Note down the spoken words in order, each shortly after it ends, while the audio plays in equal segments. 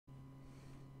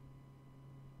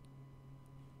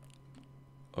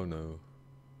Oh no.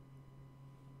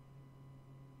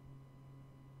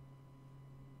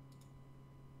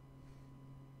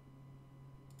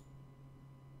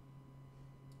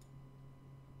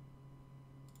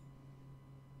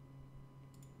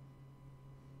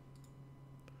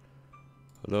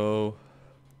 Hello.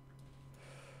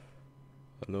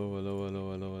 Hello, hello,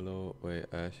 hello, hello, hello. Wait,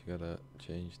 I actually gotta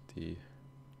change the.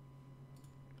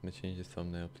 I'm gonna change the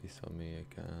thumbnail. Please tell me I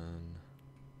can.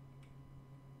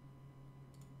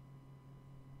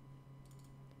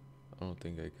 I don't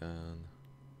think I can.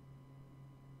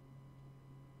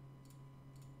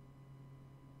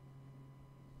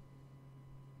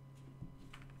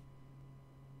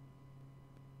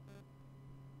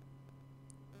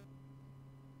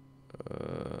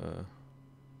 Uh.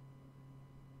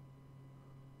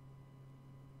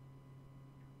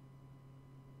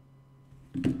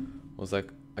 Was like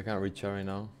I can't reach out right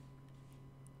now.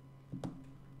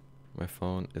 My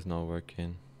phone is not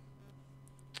working.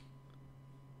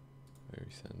 I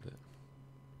resend it.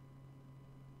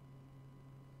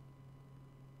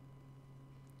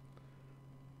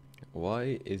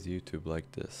 Why is YouTube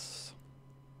like this?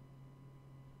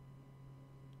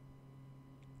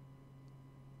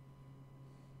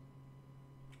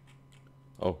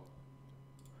 Oh.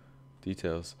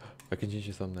 Details. I can change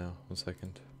the thumbnail. 1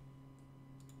 second.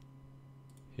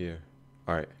 Here.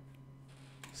 Alright.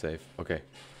 Save. Okay.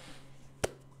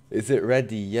 Is it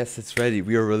ready? Yes, it's ready.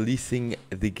 We are releasing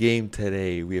the game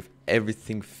today. We have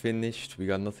everything finished. We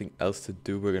got nothing else to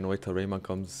do. We're gonna wait till Rayman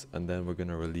comes and then we're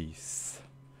gonna release.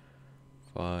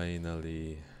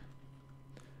 Finally.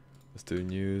 Let's do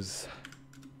news.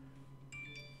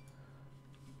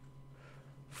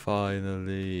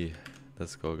 Finally.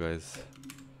 Let's go, guys.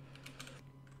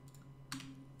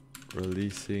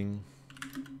 Releasing.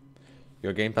 You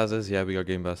got game passes? Yeah, we got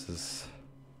game passes.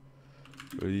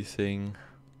 Releasing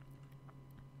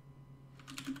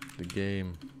the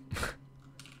game.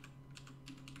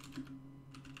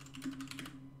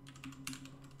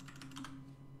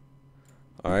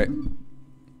 Alright.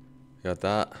 Got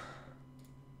that.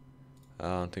 I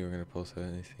don't think we're gonna post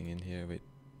anything in here. Wait.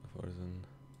 Horizon.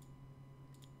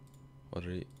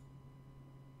 Watery.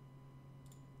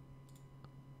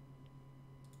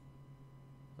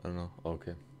 I don't know.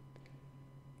 Okay.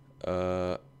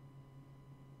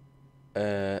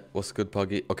 What's good,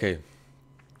 Puggy? Okay.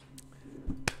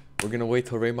 We're gonna wait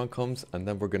till Rayman comes and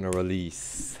then we're gonna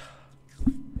release.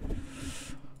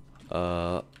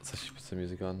 So I should put some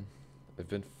music on. I've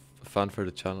been a fan for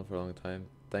the channel for a long time.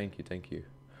 Thank you, thank you.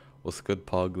 What's good,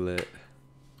 Poglet?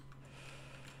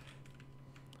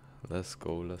 Let's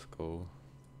go, let's go.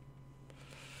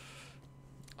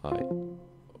 Oh.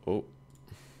 I'll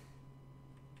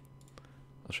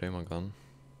show you my gun.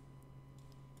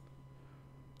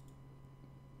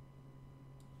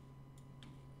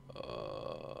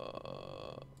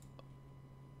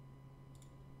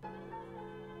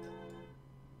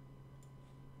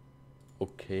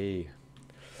 Okay.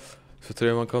 So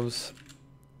today one comes.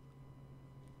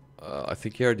 I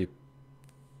think he already.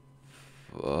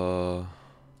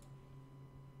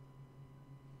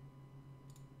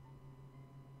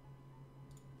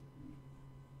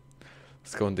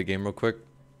 Let's go in the game real quick.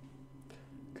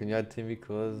 Can you add Timmy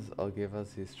because I'll give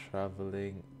us he's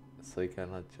traveling, so he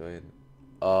cannot join.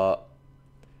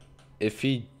 If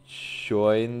he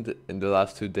joined in the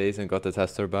last 2 days and got the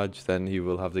tester badge, then he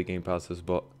will have the game passes,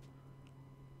 but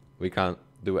we can't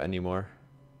do it anymore.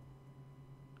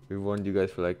 We warned you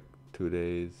guys for like 2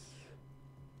 days.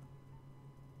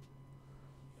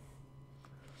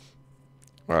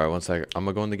 Alright, 1 second. I'm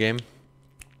gonna go in the game.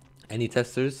 Any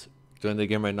testers join the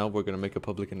game right now? We're gonna make it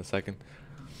public in a second.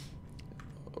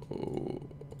 Oh.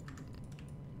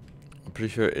 I'm pretty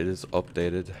sure it is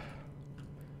updated.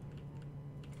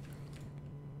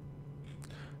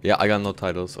 Yeah, I got no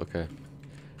titles. Okay.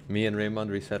 Me and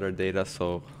Raymond reset our data,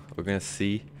 so we're gonna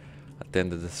see at the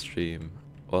end of the stream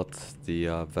what's the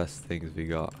best things we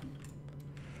got.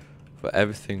 But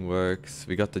everything works.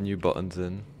 We got the new buttons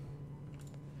in.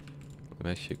 Let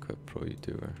me actually equip Pro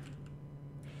YouTuber.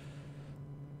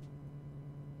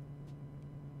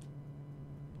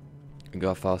 We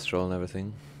got fast roll and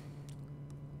everything.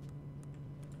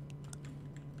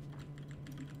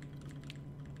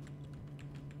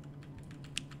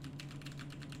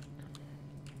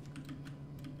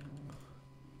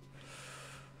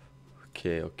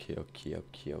 Okay.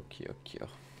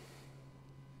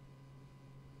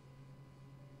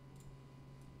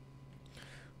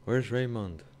 Where's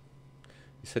Raymond?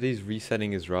 He said he's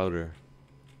resetting his router.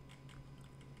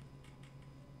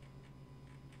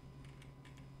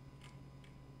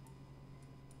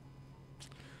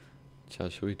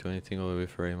 Chat, should we do anything all the way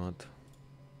for Raymond?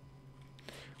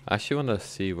 I actually want to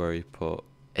see where he put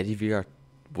Eddie VR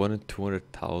 1 in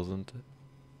 200,000.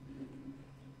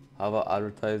 How about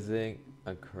advertising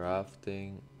and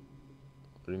crafting?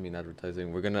 What do you mean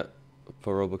advertising? We're gonna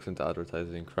put Robux into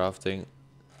advertising. Crafting,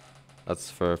 that's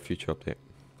for a future update.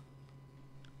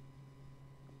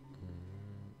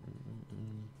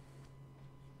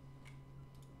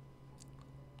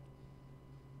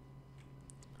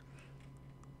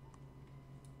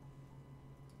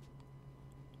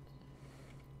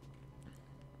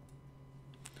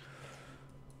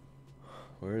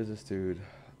 Where is this dude?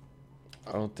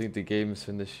 I don't think the game is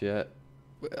finished yet.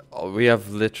 We have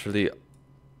literally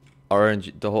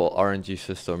RNG, the whole RNG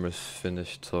system is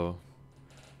finished, so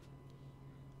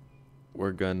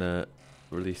we're gonna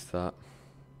release that.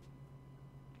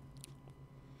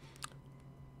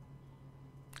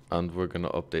 And we're gonna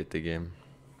update the game.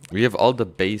 We have all the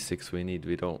basics we need.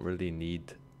 We don't really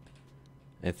need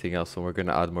anything else, and we're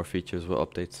gonna add more features with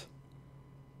updates.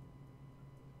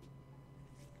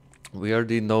 We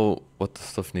already know what the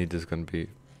stuff needed is gonna be.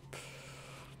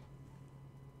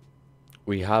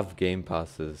 We have game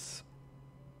passes.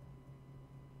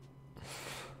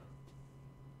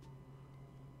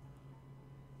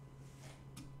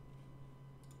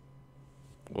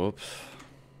 Whoops.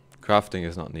 Crafting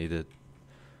is not needed.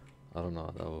 I don't know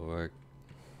how that will work.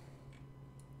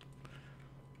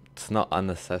 It's not a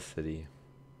necessity.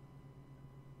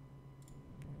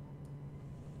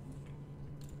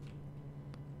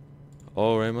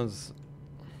 Oh, Raymond's.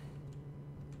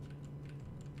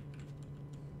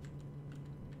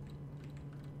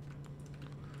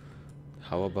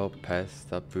 How about pests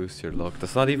that boost your luck?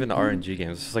 That's not even an RNG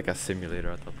game. It's just like a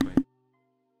simulator at that point.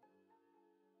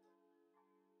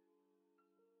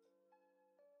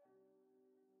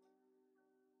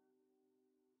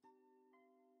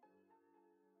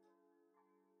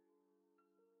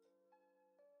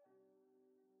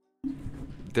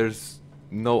 There's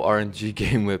no RNG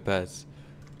game with pets.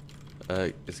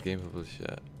 Is game published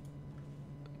yet?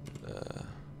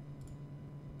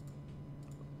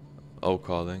 Oh,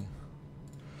 calling.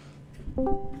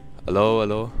 Hello,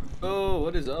 hello. Oh,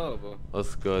 what is up?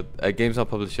 That's good. Game's not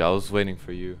published yet. I was waiting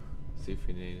for you. See if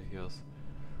you need anything else.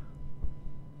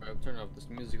 Alright, I'm turning off this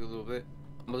music a little bit.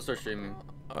 I'm gonna start streaming.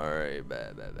 Alright,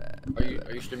 bad.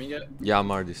 Are you streaming yet? Yeah, I'm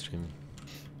already streaming.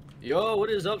 Yo, what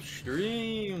is up,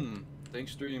 stream?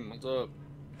 Thanks, stream. What's up?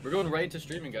 We're going right into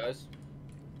streaming, guys.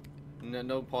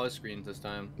 No pause screens this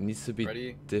time. It needs to be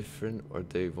Ready? different or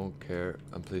they won't care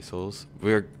and play Souls.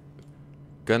 We're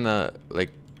gonna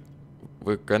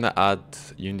add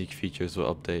unique features with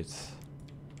updates.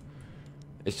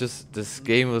 It's just this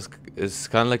game is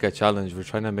kind of like a challenge. We're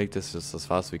trying to make this just as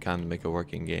fast as we can to make a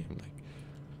working game.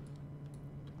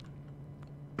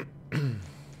 Like,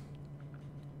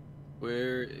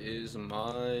 Where is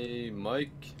my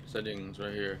mic settings?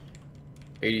 Right here.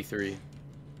 83.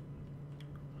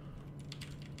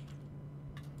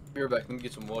 Be right back. Let me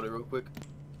get some water real quick.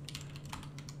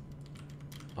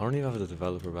 I don't even have the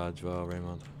developer badge. Wow,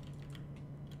 Raymond.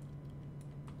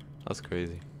 That's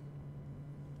crazy.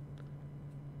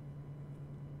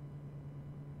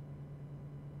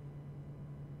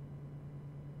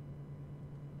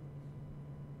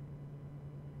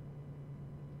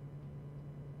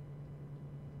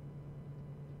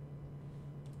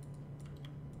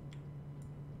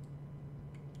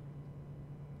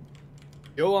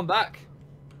 Yo, I'm back.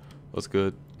 What's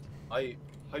good?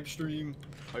 Hype stream.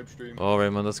 Oh,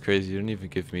 Raymond, that's crazy. You didn't even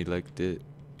give me like the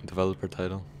developer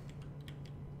title.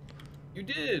 You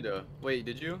did. Wait,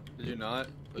 did you? Did you not?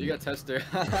 Oh, you got tester.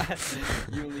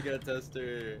 You only got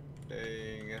tester.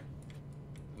 Dang.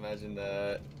 Imagine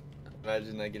that.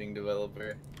 Imagine that getting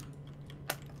developer.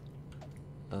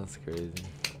 That's crazy.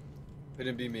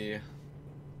 Couldn't be me.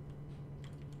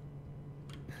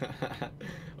 Alright,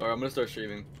 I'm gonna start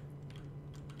streaming.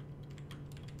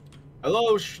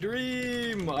 Hello,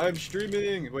 stream! I'm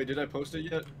streaming! Wait, did I post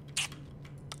it yet?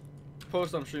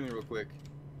 Post, I'm streaming real quick.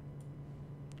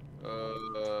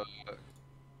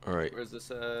 Alright. Where's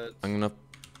this at? I'm gonna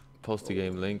post the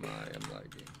game link. I'm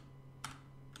lagging.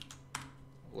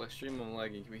 Let's stream, I'm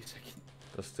lagging. Give me a second.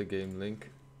 That's the game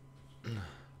link.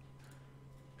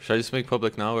 Should I just make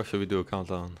public now or should we do a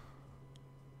countdown?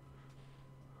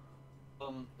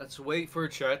 Let's wait for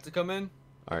chat to come in.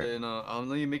 Alright. And I'll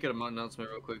let you make an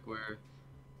announcement real quick where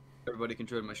everybody can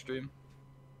join my stream.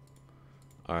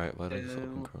 Alright, why don't I just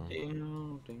open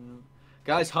Chrome? Damn.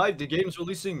 Guys, hype! The game's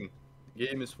releasing. The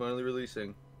game is finally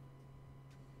releasing.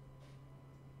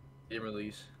 Game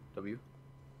release. W.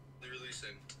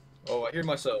 Releasing. Oh, I hear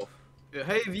myself. Yeah,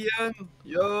 hey, VN!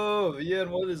 Yo, VN,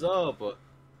 what is up?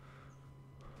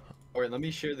 Alright, let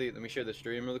me share the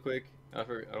stream really quick. I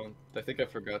think I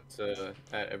forgot to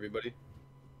add everybody.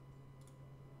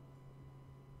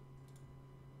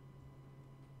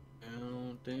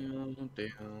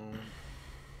 Down.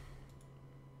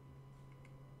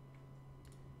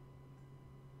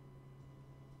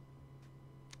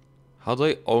 How do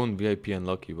I own VIP and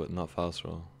Lucky but not Fast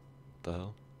Roll? What the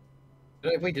hell?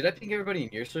 Wait, did I ping everybody in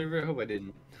your server? I hope I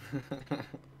didn't.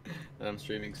 And I'm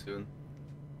streaming soon.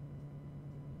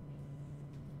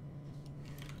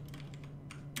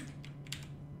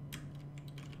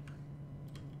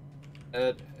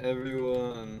 Add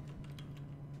everyone.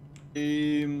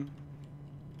 Game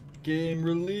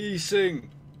releasing.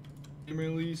 Game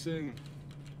releasing.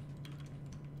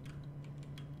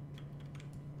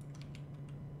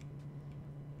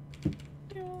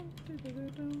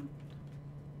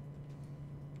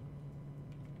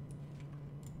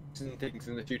 Things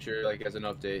in the future, like as an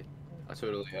update. I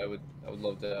would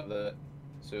love to have that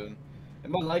soon.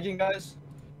 Am I lagging, guys?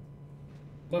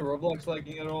 Am I Roblox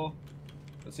lagging at all?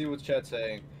 Let's see what chat's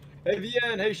saying. Hey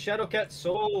VN, hey Shadowcat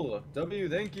Soul, W,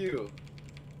 thank you.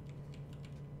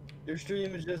 Your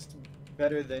stream is just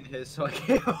better than his, so I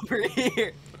came over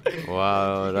here.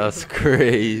 Wow, that's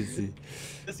crazy.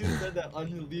 This who said that,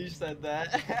 Unleashed said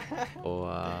that.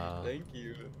 Wow. Thank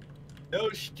you.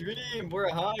 No stream, we're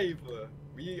hype.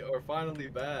 We are finally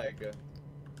back.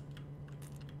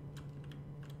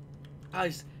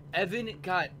 Guys, Evan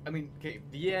got, okay,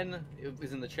 VN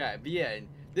is in the chat. VN,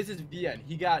 this is VN.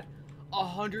 He got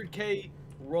 100K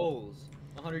rolls.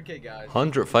 100K, guys.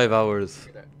 105 hours.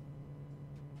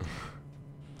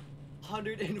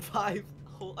 105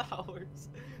 whole hours.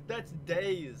 That's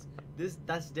days.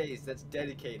 That's days. That's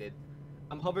dedicated.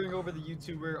 I'm hovering over the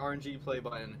YouTuber RNG play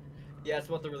button. Yeah, it's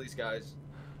about to release, guys.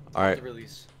 Alright. To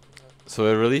release. So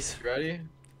it release? You ready?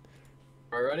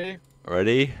 Are you ready?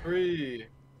 Ready? 3,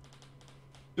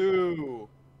 2,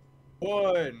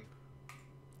 1.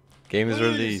 Game is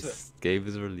Release! released. Game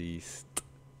is released.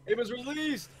 It was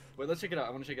released. Wait, let's check it out. I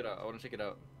want to check it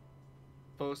out.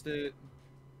 Post it.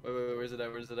 Wait, where's it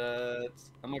at? Where's it at?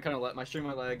 I'm gonna kind of let my stream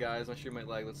might lag, guys. My stream might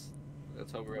lag. Let's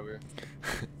hover over.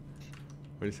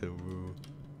 What is it? Woo.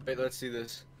 Wait, let's see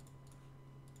this.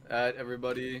 Add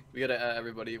everybody. We gotta add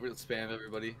everybody. Let's spam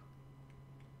everybody.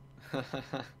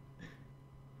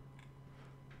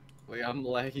 Wait, I'm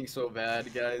lagging so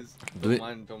bad, guys. Don't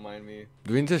mind me.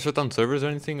 Do we need to shut down servers or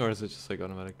anything, or is it just like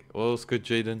automatic? Well, it's good,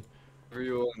 Jaden.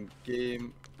 Everyone,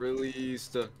 game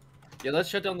released. Yeah, let's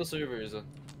shut down the servers.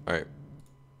 Alright.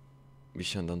 We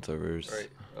shut down servers.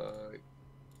 Alright,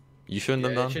 You shutting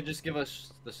them it down? should just give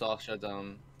us the soft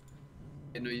shutdown.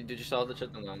 And did you solve the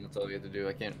shutdown? That's all we have to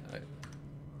do.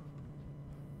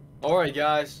 Alright,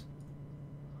 guys.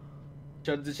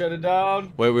 Shut it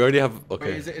down. Wait, we already have.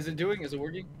 Okay. Wait, is it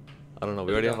working? I don't know.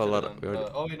 We already have a lot of.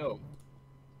 Oh, I know.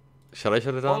 Shall I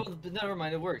shut it down? Oh, never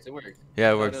mind. It works.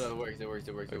 Yeah, it works. No, it works.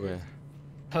 Okay.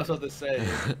 I was about to say.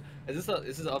 This is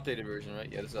an updated version,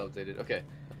 right? Yeah, this is updated. Okay.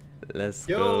 Let's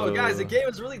go. go. Guys, the game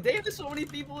is really. Damn, there's so many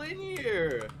people in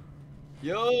here.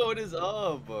 Yo, what is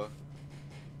up?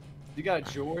 You got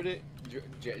Jordan,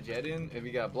 Jedin, and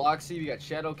we got Bloxy, we got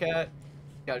Shadowcat,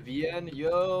 we got VN.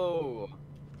 Yo.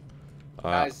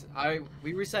 Guys,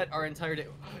 we reset our entire day.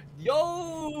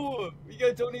 Yo, we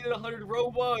got donated 100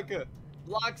 Robux.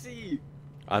 Bloxy.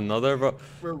 Another bro.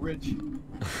 We're rich,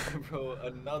 bro.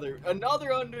 Another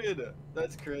 100.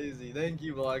 That's crazy. Thank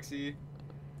you, Bloxy.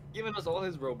 Giving us all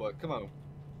his Robux. Come on.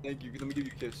 Thank you. Let me give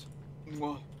you a kiss.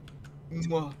 Mwah.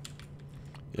 Mwah.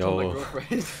 Yo. Tell my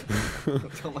girlfriend.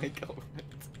 Tell my girlfriend.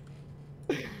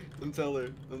 Don't tell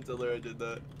her I did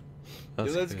that.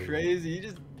 That's crazy. You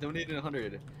just donated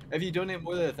 100. If you donate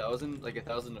more than 1,000, like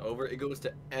 1,000 over, it goes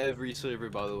to every server,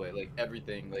 by the way, like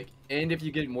everything. And if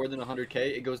you get more than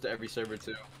 100K, it goes to every server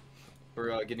too,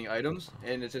 for getting items.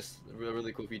 And it's just a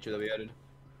really cool feature that we added.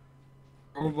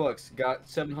 Robux got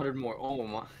 700 more. Oh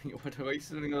my! What are you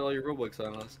spending all your Robux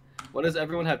on us? Why does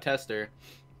everyone have tester?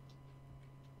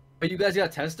 But you guys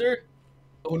got tester?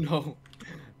 Oh no,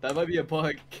 that might be a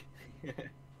bug.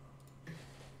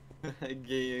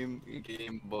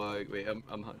 Game bug. Wait, I'm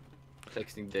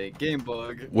texting Day. Game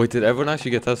bug. Wait, did everyone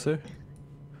actually get tester?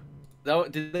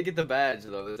 Did they get the badge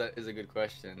though? That is a good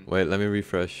question. Wait, let me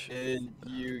refresh. Did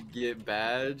you get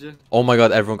badge? Oh my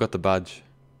god, everyone got the badge.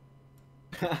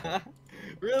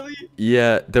 Really?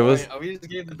 Yeah, there was. Right, we just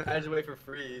gave the badge away for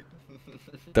free.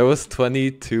 There was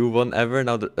 22 one ever.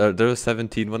 Now there was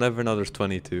 17 one ever. Now there's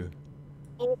 22.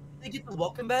 Oh, did they get the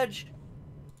welcome badge?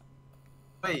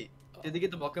 Wait, did they get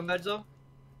the welcome badge though?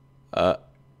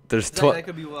 There's that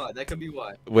could be why. That could be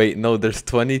why. Wait, no, there's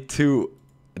 22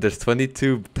 there's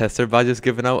 22 tester badges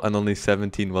given out and only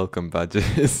 17 welcome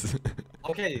badges.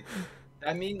 Okay,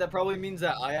 that probably means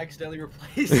that I accidentally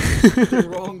replaced the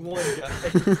wrong one,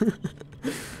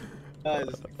 guys.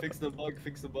 Guys, fix the bug,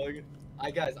 fix the bug.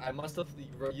 Guys, I must have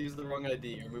used the wrong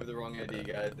ID, removed the wrong ID,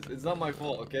 guys. It's not my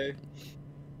fault, okay?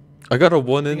 I got a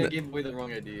 1 I think I in. gave away the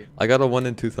wrong ID. I got a 1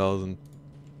 in 2000.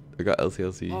 I got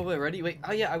LCLC. Oh, wait, ready? Wait.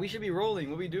 Oh, yeah, we should be rolling.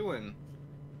 What are we doing?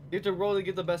 You have to roll to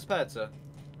get the best pets.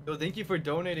 Yo, thank you for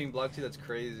donating, Bloxy. That's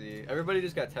crazy. Everybody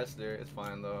just got tester. It's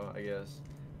fine, though, I guess.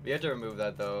 We have to remove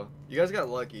that, though. You guys got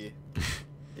lucky.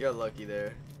 You got lucky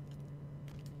there.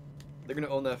 They're gonna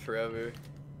own that forever.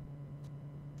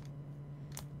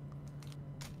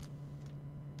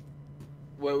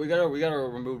 Well, we gotta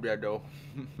remove that, though.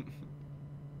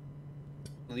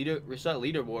 Reset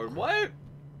leaderboard. What?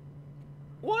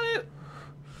 What?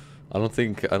 I don't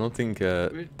think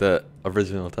the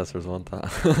original testers want that.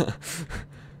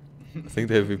 I think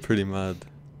they'd be pretty mad.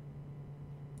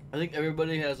 I think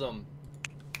everybody has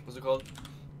what's it called?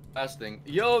 Fasting.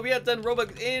 Yo, we have 10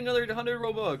 Robux and another 100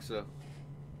 Robux.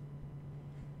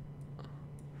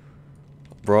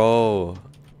 Bro.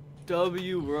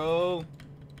 W, bro.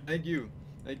 Thank you.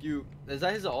 Thank you. Is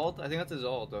that his alt? I think that's his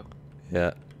alt.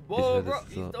 Yeah. Whoa, bro.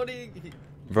 He's starting.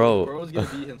 Bro. Bro's gonna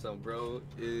beat himself. Bro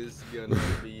is gonna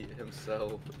beat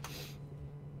himself.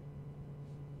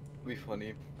 Be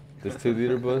funny. There's 2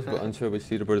 leaderboards, but unsure which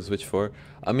leaderboard is which for.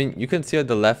 I mean, you can see on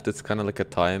the left, it's kind of like a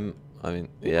time. I mean,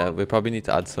 yeah, we probably need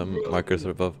to add some markers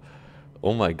above.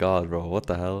 Oh my god, bro, what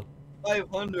the hell?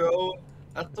 500, oh.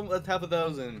 That's half a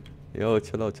thousand. Yo,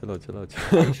 chill out, chill out, chill out.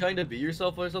 Are you trying to beat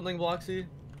yourself or something, Bloxy?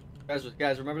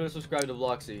 Guys, remember to subscribe to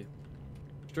Bloxy.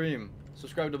 Stream,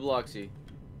 subscribe to Bloxy.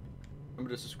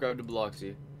 Remember to subscribe to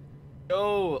Bloxy.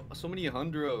 Yo, so many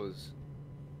hundros.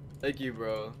 Thank you,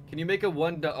 bro. Can you make a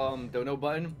dono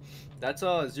button? That's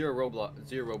 0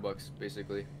 Robux,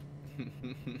 basically.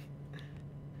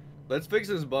 Let's fix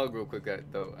this bug real quick,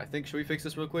 though. Should we fix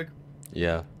this real quick?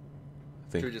 Yeah. I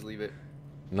think. Should we just leave it?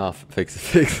 Nah, fix it,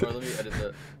 fix it. Or let me edit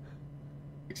that.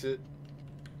 Fix it.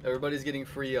 Everybody's getting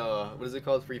free, what is it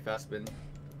called? Free fast spin.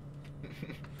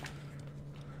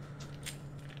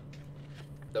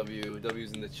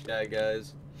 W's in the chat,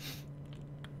 guys.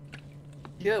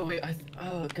 Yeah, wait,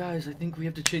 guys, I think we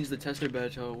have to change the tester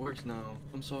badge how it works now.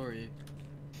 I'm sorry.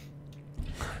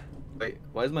 Wait,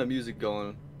 why is my music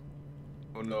going?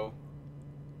 Oh no.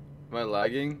 Am I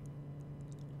lagging?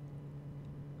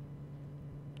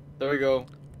 There we go.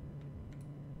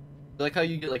 I like how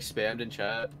you get like spammed in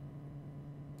chat.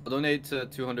 I'll donate to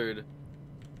 200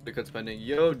 because spending.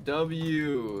 Yo,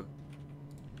 W.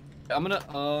 I'm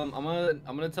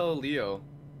gonna tell Leo.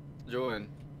 Join.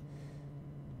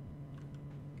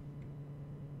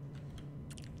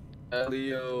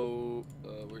 Leo,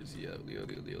 where is he at? Leo.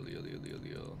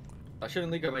 I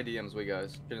shouldn't leak out my DMs, wait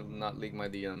guys. Shouldn't not leak my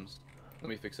DMs. Let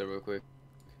me fix that real quick.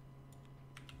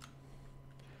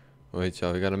 Wait,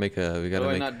 y'all, we gotta make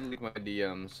not leak my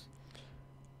DMs?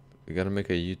 We gotta make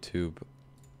a YouTube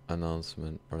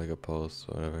announcement or like a post,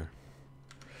 whatever.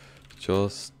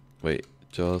 Just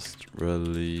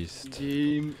released.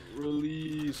 Game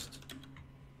released.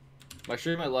 My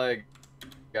stream might lag,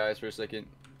 guys, for a second.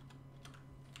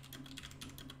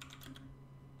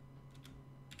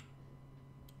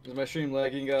 Is my stream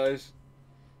lagging, guys?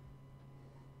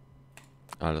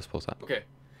 Alright, let's post that. Okay.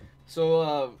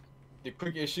 So, the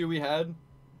quick issue we had.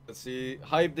 Let's see.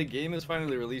 Hype, the game is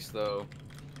finally released, though.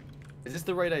 Is this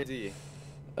the right ID?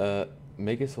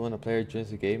 Make it so when a player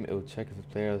joins the game, it will check if the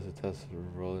player has a tester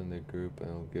role in the group and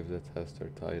it will give the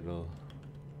tester title.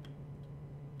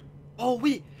 Oh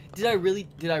wait, did I really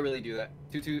do that?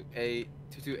 228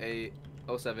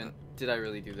 Did I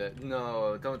really do that?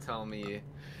 No, don't tell me.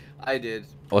 I did.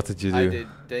 What did you do? I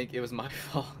did. It was my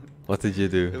fault. What did you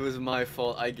do? It was my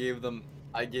fault. I gave them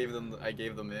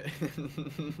it.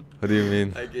 What do you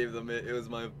mean? I gave them it. It was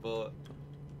my fault.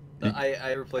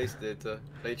 I replaced it.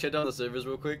 Hey, shut down the servers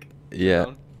real quick.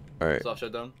 Yeah. Alright. Soft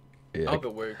shutdown. Yeah. I hope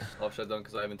it works. Off shutdown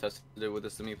because I haven't tested it with the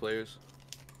semi players.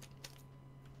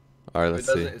 Alright, let's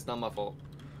see. It's not my fault.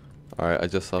 Alright, I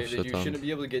just soft shut You down. shouldn't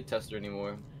be able to get tester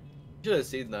anymore. You should have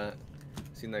seen that.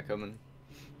 Seen that coming.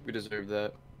 We deserve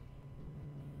that.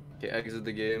 Okay, exit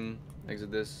the game.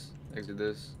 Exit this. Exit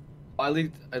this. Oh, I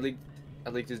leaked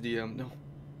his DM. No.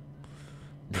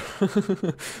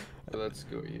 So let's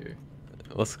go here.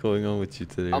 What's going on with you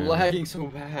today? I'm man? lagging so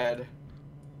bad.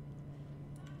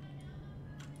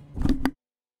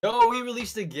 Yo, we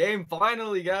released the game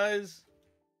finally, guys.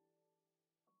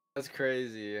 That's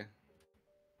crazy.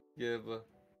 Give.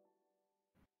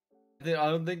 I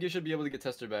don't think you should be able to get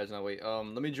tester badge now. Wait,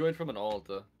 let me join from an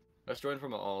alta. Let's join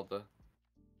from an alta.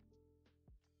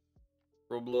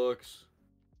 Roblox.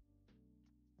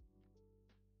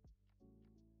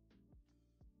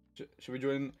 Should we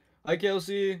join? Hi,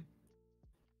 Kelsey.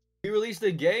 We released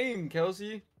a game,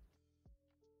 Kelsey.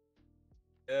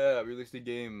 Yeah, we released a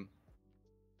game.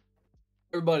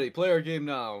 Everybody, play our game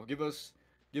now. Give us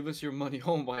your money.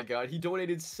 Oh my god, he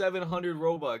donated 700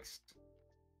 Robux.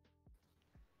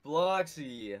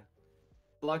 Bloxy,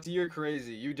 you're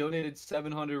crazy. You donated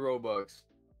 700 Robux.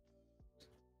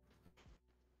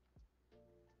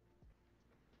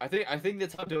 I think the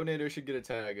top donator should get a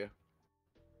tag.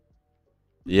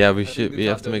 Yeah, we should. We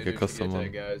have to make a custom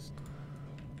one, guys.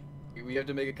 We have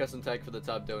to make a custom tag for the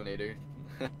top donator.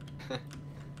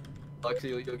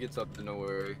 Actually, you'll get something. Don't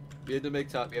worry. We have to make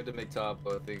top. We have to make top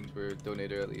thing for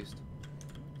donator at least.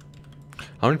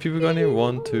 How many people got in here?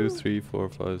 1, 2, 3, 4,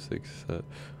 5, 6, 7.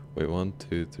 Wait, 1,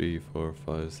 2, 3, 4,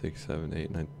 5, 6, 7,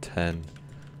 8, 9, 10. We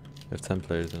have 10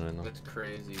 players in right now. That's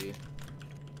crazy.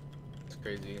 That's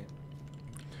crazy.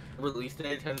 Release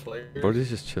day 10 players. Brody's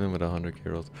just chilling with 100k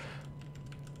rolls.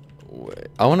 Wait,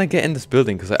 I want to get in this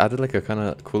building because I added like a kind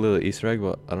of cool little Easter egg,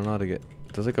 but I don't know how to get.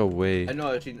 There's like a way. I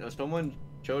know. Actually, someone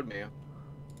showed me. How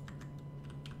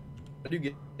do you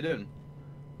get in?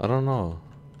 I don't know.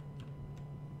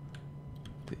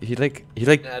 He like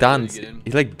danced.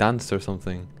 He like danced or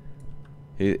something.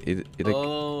 He like.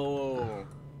 Oh.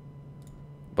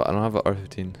 But I don't have an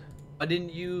R15. Why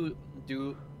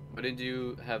didn't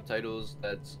you have titles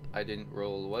that I didn't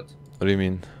roll? What? What do you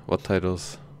mean? What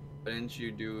titles? Why didn't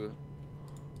you do?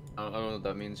 I don't know what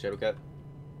that means, Shadowcat.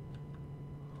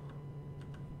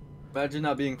 Imagine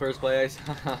not being first place.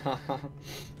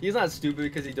 He's not stupid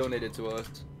because he donated to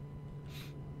us.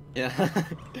 Yeah.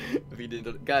 If he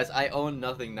didn't, guys, I own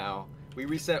nothing now. We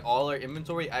reset all our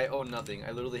inventory. I own nothing.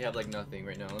 I literally have like nothing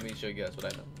right now. Let me show you guys what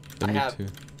I know. I have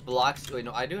blocks. Wait,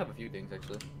 no, I do have a few things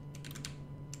actually.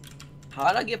 How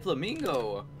did I get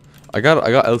Flamingo? I got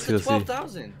LCLC.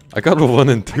 12,000. I got a 1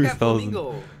 in 2,000. I got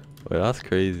Flamingo. Wait, that's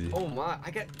crazy. Oh my!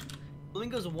 I got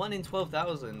Flamingo's 1 in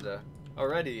 12,000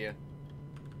 already.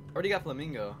 Already got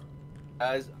Flamingo.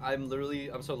 Guys, I'm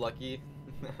so lucky.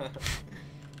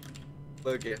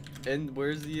 Look, and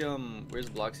where's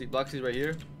Bloxy? Bloxy's right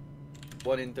here.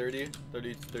 1 in 30,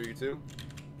 32.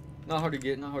 Not hard to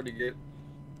get. Not hard to get.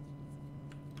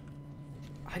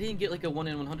 I didn't get like a 1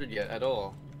 in 100 yet at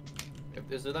all.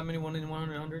 Is there that many 1 in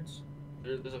 100s?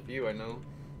 There's a few I know.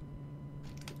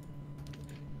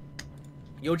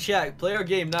 Yo, chat, play our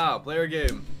game now. Play our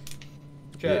game.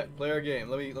 Chat, play our game.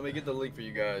 Let me get the link for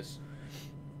you guys.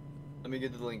 Let me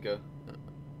get the link.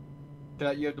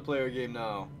 Chat, you have to play our game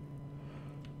now.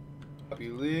 Copy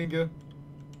link.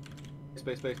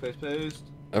 Paste.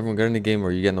 Everyone get in the game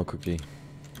or you get no cookie.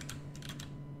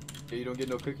 Yeah, you don't get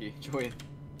no cookie. Join.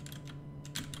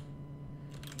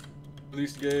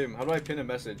 Release game. How do I pin a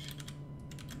message?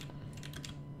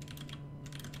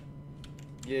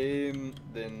 Game,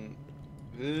 then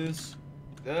this,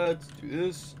 that, do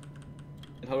this.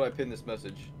 And how do I pin this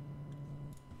message?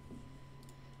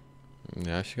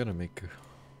 Yeah, I actually gotta make.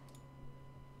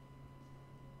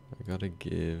 I gotta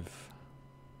give.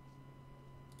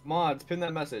 Mods, pin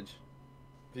that message.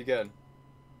 If you can.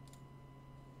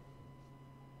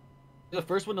 You're the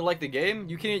first one to like the game?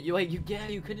 You can't.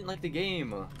 You couldn't like the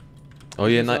game. Oh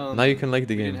yeah, now you can like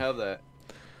the game. You didn't have that.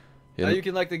 Yeah, now you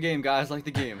can like the game, guys. Like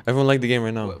the game. Everyone like the game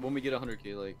right now. When we get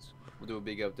 100k likes, we'll do a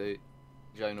big update.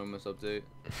 Ginormous update.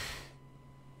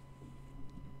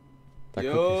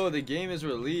 Yo, the game is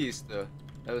released.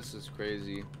 This is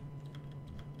crazy.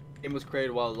 Game was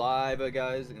created while live,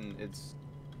 guys, and it's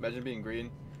imagine being green.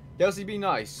 Kelsey, be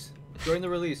nice. Join the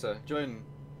release. Join.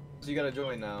 So you gotta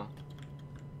join now.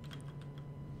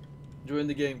 Join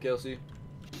the game, Kelsey.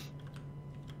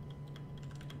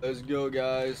 Let's go,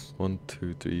 guys. 1,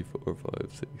 2, 3, 4,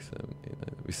 5, 6, 7, 8,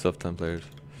 9. We still have 10 players.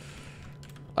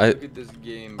 Look at this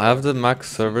game. I have the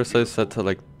max server size set to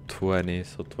like 20,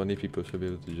 so 20 people should be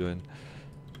able to join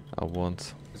at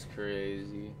once. It's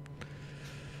crazy.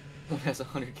 It has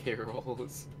 100k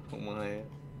rolls. Oh my.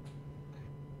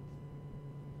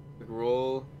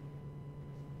 Roll.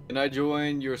 Can I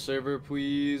join your server,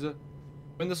 please?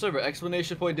 Join the server.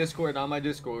 Explanation point Discord on my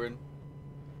Discord.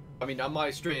 I mean, on my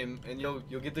stream, and you'll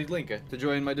get the link to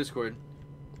join my Discord.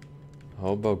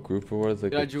 How about group rewards?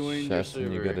 Like I join your chest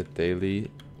and you server? get it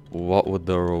daily. What would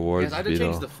the rewards Guys, I had be to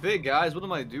change though? the fit, guys. What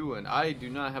am I doing? I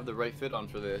do not have the right fit on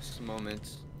for this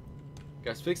moment.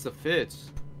 Guys, fix the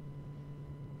fits.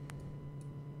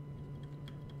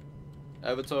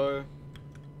 Avatar.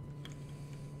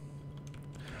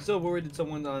 Still worried that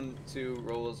someone on 2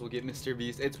 roles will get Mr.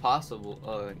 Beast. It's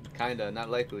possible. Kinda.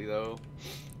 Not likely, though.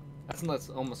 That's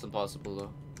almost impossible,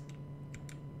 though.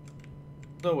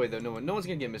 No way though. No one's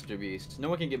gonna get Mr. Beast. No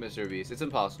one can get Mr. Beast. It's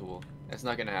impossible. It's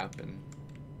not gonna happen.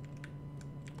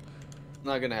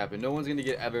 Not gonna happen. No one's gonna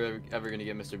get ever gonna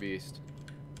get Mr. Beast.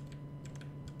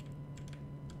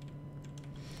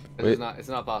 Wait, it's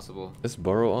not possible. is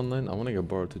Borrow online? I wanna get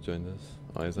Borrow to join this.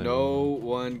 Oh, he's not No online.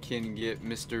 one can get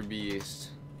Mr. Beast.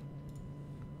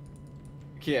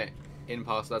 You can't.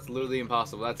 Impossible. That's literally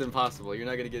impossible. That's impossible. You're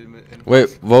not gonna get him.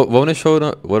 Wait, won't it show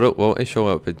up? Won't it show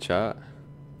up in chat?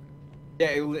 Yeah,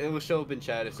 it will show up in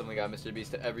chat if someone got Mr.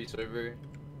 Beast to every server,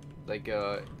 like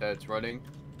that's running.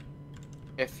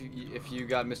 If you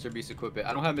got Mr. Beast, equip it.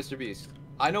 I don't have Mr. Beast.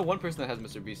 I know one person that has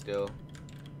Mr. Beast still.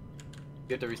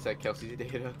 You have to reset Kelsey's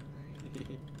data.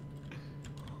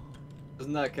 Does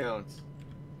not count.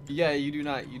 Yeah, you do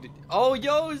not. You did. Oh,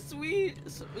 yo,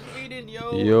 Sweden,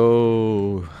 yo.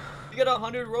 Yo. You got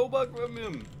 100 Robux from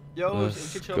him. Yo,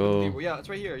 Let's it should go. show up. Yeah, it's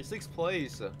right here. He's 6th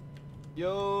place.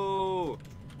 Yo,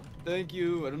 thank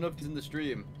you. I don't know if he's in the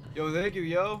stream. Yo, thank you,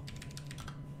 yo.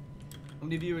 How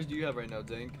many viewers do you have right now,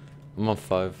 Dink? I'm on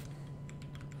 5.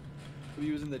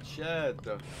 He was in the chat.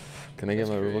 Can I get That's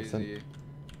my Robux crazy. then?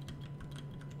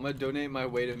 I'm gonna donate my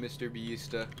way to Mr.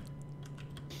 Beast,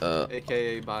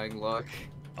 aka buying luck.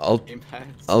 Game Pass.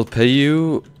 I'll pay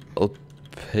you. I'll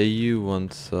pay you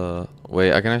once.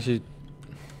 Wait, I can actually.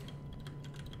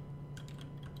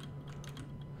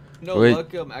 No, wait.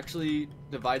 luck actually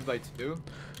divide by 2.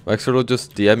 Maxwell will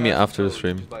just DM me after the So,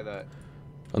 stream. just buy that.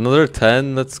 Another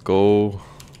 10. Let's go.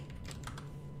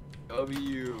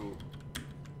 W.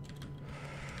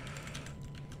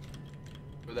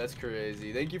 But that's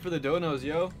crazy. Thank you for the donos,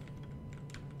 yo.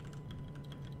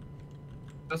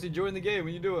 Jesse, join the game.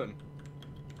 What you doing?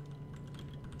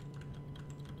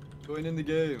 Join in the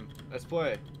game. Let's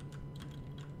play.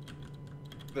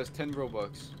 That's 10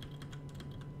 Robux.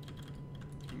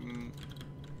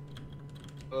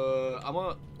 I'm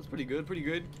on. That's pretty good. Pretty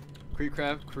good.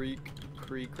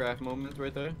 Creekcraft moment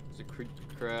right there. It's a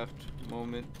Creekcraft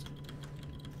moment.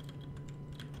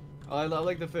 I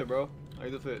like the fit, bro. I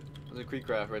like the fit. There's a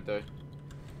Creekcraft right there.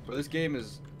 But this game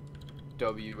is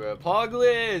W, bro.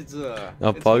 Poglets! Oh,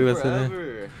 It's Poglets been in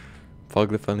forever.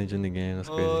 Poglet finally joined the game. That's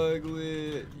crazy.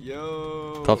 Poglet,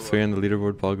 yo. Top 3 on the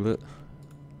leaderboard, Poglet.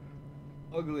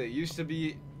 Poglet used to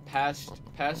be past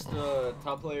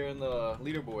top player in the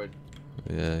leaderboard.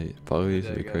 Yeah, Poglet used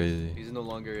to be Guys, crazy. He's no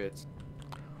longer it.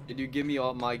 Did you give me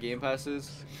all my game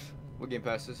passes? What game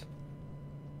passes?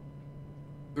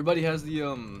 Everybody has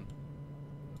the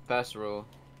fast roll.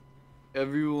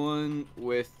 Everyone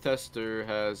with tester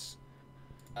has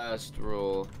fast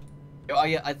roll. Oh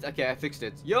yeah, okay, I fixed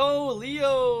it. Yo,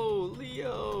 Leo's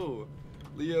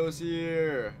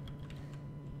here.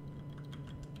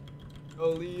 Yo,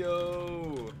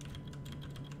 Leo.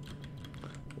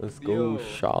 Let's Leo. go,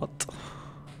 shot.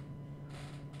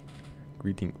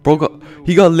 Greeting. Bro,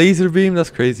 he got laser beam. That's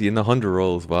crazy. In 100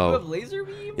 rolls. You have Wow. laser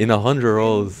beam? In 100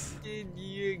 rolls. Did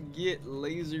you get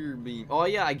laser beam? Oh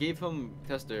yeah, I gave him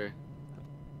tester.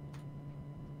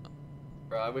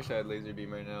 Bro, I wish I had laser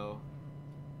beam right now.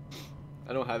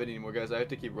 I don't have it anymore, guys. I have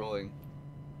to keep rolling.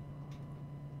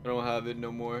 I don't have it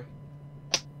no more.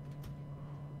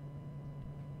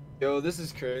 Yo, this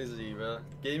is crazy, bro.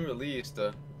 Game released.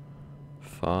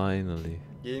 Finally.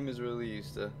 Game is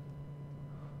released.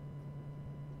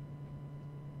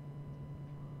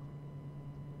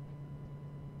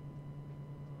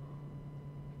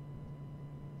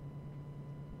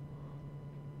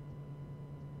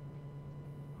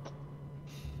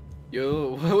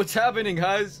 Yo, what's happening,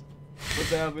 guys?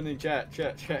 What's happening? Chat.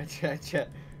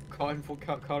 Caught in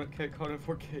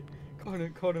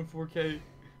 4K.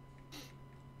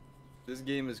 This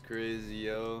game is crazy,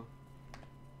 yo.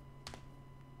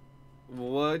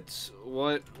 What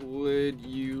would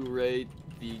you rate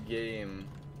the game?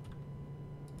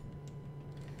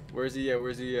 Where's he at?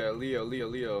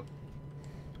 Leo.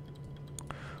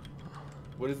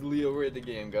 What does Leo rate the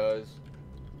game, guys?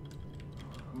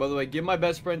 By the way, give my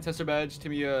best friend tester badge to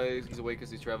me. He's away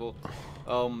because he's travel.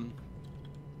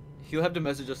 He'll have to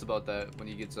message us about that when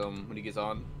he gets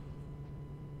on.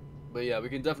 But yeah, we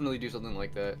can definitely do something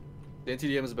like that. The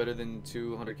NTDM is better than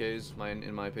 200Ks,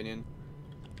 in my opinion.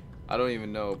 I don't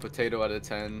even know. Potato out of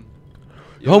 10.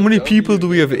 How many W people do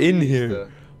we have in released,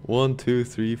 here? 1, 2,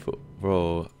 3, 4.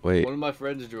 Bro, wait. One of my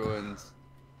friends joined.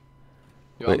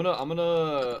 Yo, Wait. I'm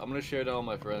gonna share it to all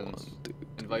my friends. 1, 2,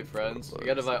 Invite friends. 4, I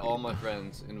gotta invite all my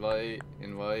friends. Invite. I'll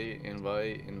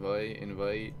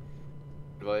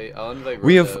invite.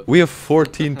 We Rodev. have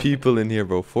 14 people in here,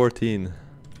 bro. 14.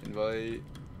 Invite.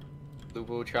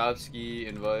 Lupo Travsky.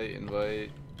 Invite.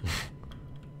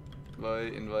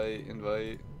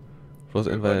 Supposed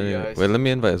to invite Everybody, anyway. guys. Wait, let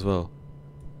me invite as well.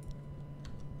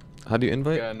 How do you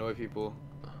invite? Yeah, annoy people.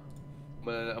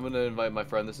 I'm gonna invite my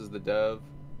friend. This is the dev.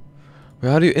 Wait,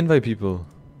 how do you invite people?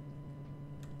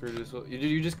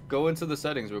 You just go into the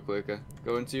settings real quick.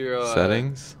 Go into your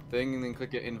Settings? thing and then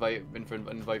click it, invite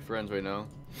friends right now.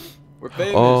 We're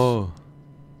famous. Oh.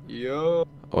 Yo.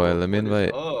 Oh, wait, let me What is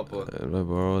invite. up?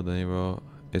 Bro, Danny, bro.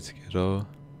 It's kiddo.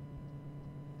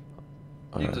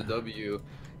 Team's a W.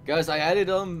 Guys, I added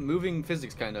moving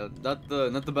physics kinda. Not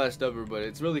the best ever, but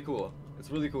it's really cool. It's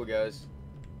really cool, guys.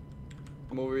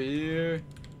 Come over here.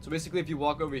 So basically if you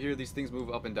walk over here, these things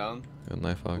move up and down. Good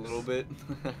night, Fox. A little bit.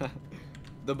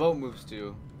 The boat moves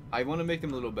too. I want to make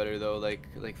them a little better though, like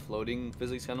floating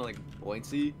physics, kind of like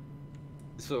buoyancy.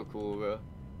 It's so cool, bro.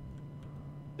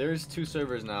 There's 2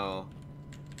 servers now.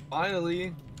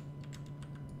 Finally.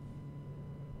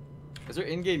 Is there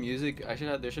in-game music?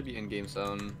 There should be in-game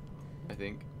sound, I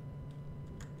think.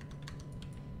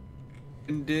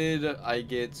 And did I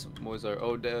get Mozart?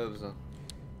 Oh, devs.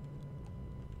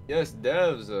 Yes,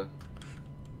 devs.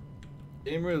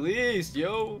 Game released,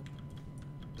 yo.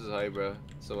 This is high, bro.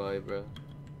 So high, bro.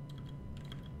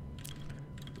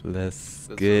 Let's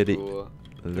That's get so it. cool.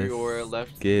 Let's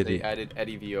left. get They it. added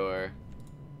Eddie VR.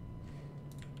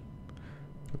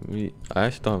 I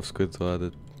actually don't have squid, so I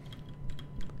did.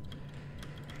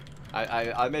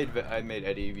 I made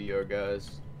Eddie VR,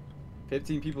 guys.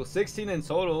 15 people, 16 in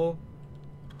total.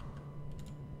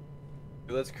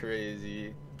 Dude, that's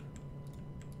crazy.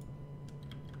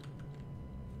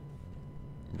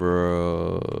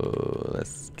 Bro,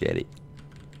 let's get it.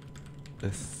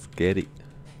 Let's get it.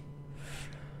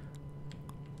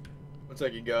 One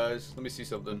second, guys. Let me see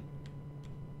something.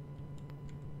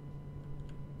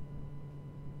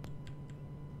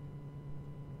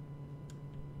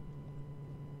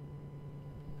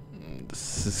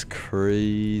 This is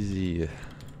crazy.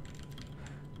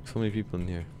 So many people in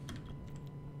here.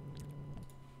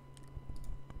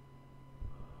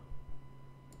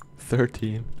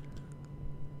 $13.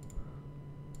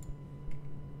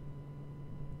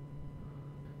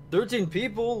 13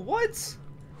 people? What?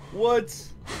 What?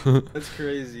 That's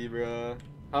crazy, bro.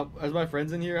 As my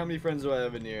friends in here? How many friends do I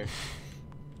have in here?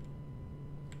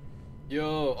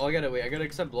 Yo, oh, I gotta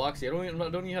accept Bloxy. I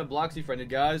don't even have Bloxy friended,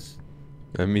 guys.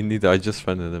 I mean, neither. I just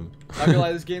friended him. Not gonna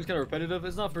lie, this game's kind of repetitive.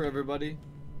 It's not for everybody,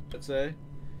 I'd say.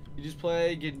 You just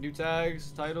play, get new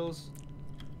tags, titles.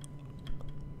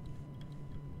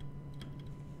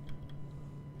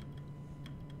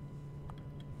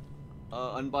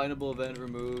 Unbindable event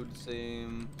removed,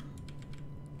 same.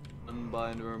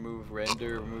 Unbind, remove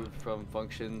render, removed from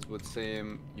functions with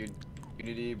same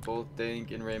unity. Both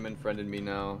Think and Raymond friended me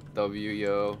now. W,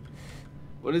 yo.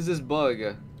 What is this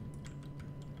bug?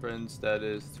 Friend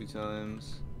status 2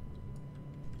 times.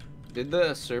 Did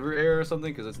the server error or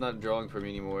something? Because it's not drawing for me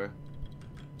anymore.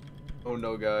 Oh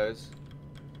no, guys.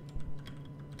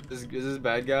 Is this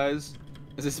bad, guys?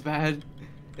 Is this bad?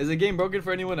 Is the game broken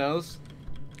for anyone else?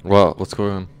 What? What's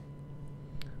going on?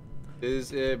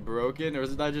 Is it broken or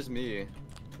is it not just me?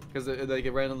 Because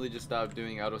it randomly just stopped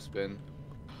doing auto spin.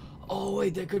 Oh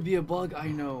wait, there could be a bug. I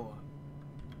know.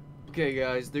 Okay,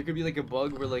 guys, there could be like a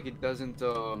bug where like it doesn't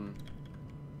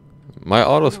My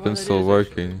auto why spin's that still is,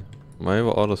 working. My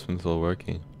auto spin's still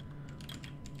working.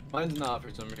 Mine's not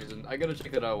for some reason. I gotta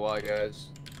check that out. Why, guys?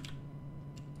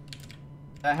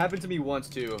 That happened to me once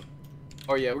too.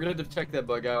 Oh yeah, we're gonna have to check that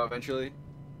bug out eventually.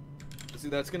 See,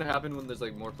 that's gonna happen when there's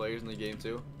like more players in the game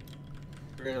too.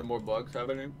 We're gonna have more bugs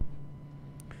happening.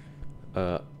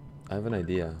 I have an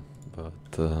idea, but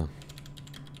Let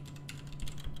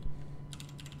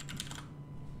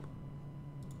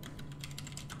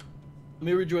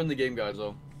me rejoin the game, guys.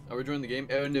 Though I'll rejoin the game,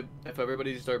 and if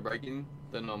everybody start breaking,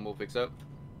 then we'll fix that.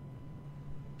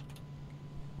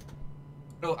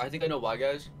 No, I think I know why,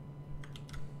 guys.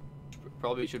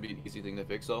 Probably should be an easy thing to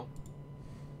fix, though.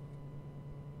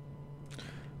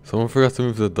 someone forgot to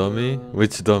move the dummy.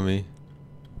 Which dummy?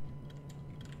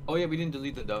 Oh yeah, we didn't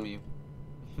delete the dummy.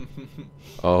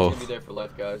 Oh. It's gonna be there for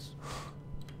life, guys.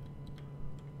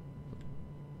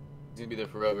 It's gonna be there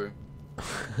forever.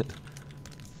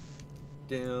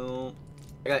 Damn.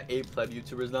 I got 8 pleb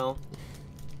YouTubers now.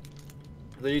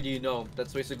 Little do you know,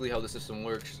 that's basically how the system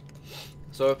works.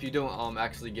 So if you don't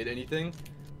actually get anything,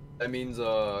 that means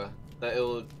that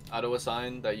it'll auto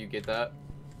assign that you get that.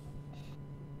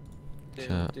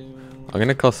 Yeah. I'm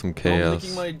gonna cause some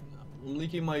chaos. I'm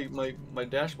leaking my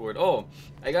dashboard. Oh,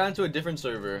 I got into a different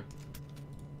server.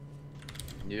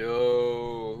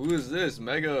 Yo, who is this?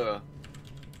 Mega.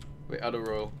 Wait, auto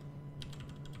row.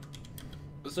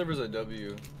 This server's a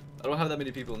W. I don't have that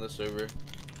many people in this server.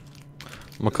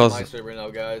 I'm This is my server now,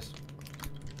 guys.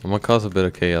 gonna cause a bit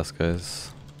of chaos,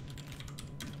 guys.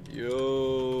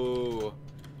 Yo.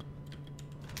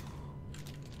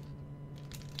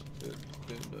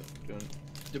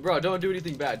 Bro, don't do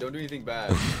anything bad. Don't do anything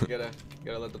bad. You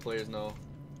gotta let the players know.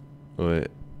 Wait.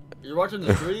 You're watching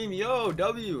the stream? Yo,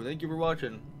 W. Thank you for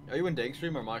watching. Are you in Dank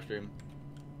stream or my stream?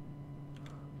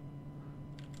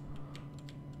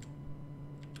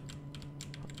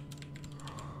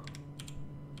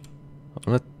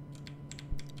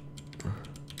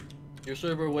 Your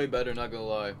server way better, not gonna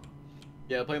lie.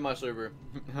 Yeah, play my server.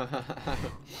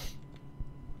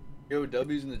 Yo,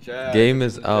 W's in the chat. Game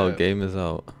is out. Game is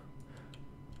out.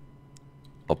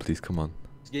 Oh, please, come on.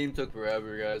 This game took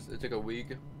forever, guys. It took a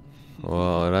week.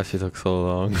 Wow, it actually took so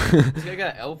long. This guy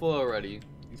got alpha already.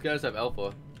 These guys have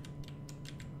alpha.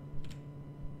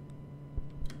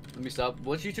 Let me stop.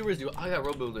 What YouTubers do? I got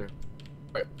Road Builder.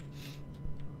 Alright.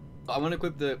 I'm gonna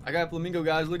equip the. I got Flamingo,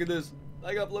 guys. Look at this.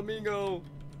 I got Flamingo.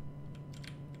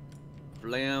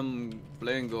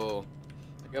 Flamingo.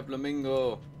 I got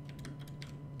Flamingo.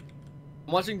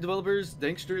 I'm watching developers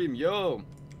Dank stream. Yo,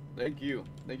 thank you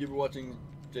for watching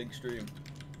Dank stream.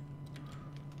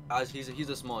 Guys, he's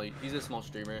a small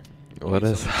streamer. What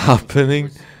is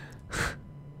happening?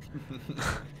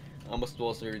 I'm a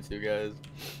small streamer too, guys.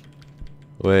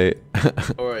 Wait.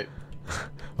 All right.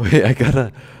 Wait, I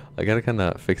gotta kind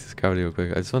of fix this gravity real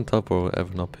quick. I just want to teleport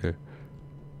Evan up here.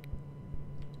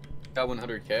 Got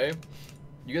 100k.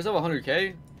 You guys have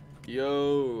 100k?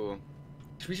 Yo.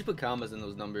 We should put commas in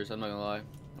those numbers. I'm not gonna lie.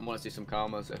 I want to see some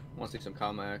commas. I want to see some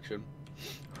comma action.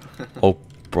 Oh,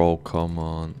 bro, come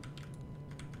on.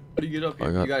 How do you get up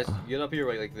here? You guys get up here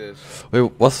right like this. Wait,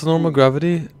 what's the normal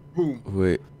gravity? Boom.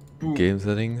 Wait, Boom. Game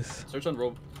settings. Search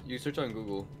on You search on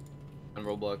Google. On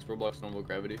Roblox. Roblox normal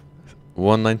gravity.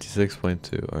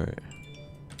 196.2. All right.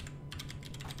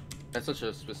 That's such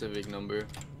a specific number.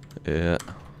 Yeah.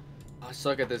 I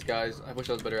suck at this, guys. I wish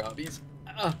I was better at these.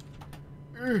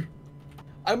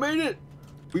 I made it!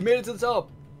 We made it to the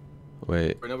top!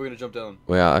 Wait. Right now we're gonna jump down.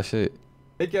 Wait, actually.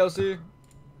 Hey, Kelsey. I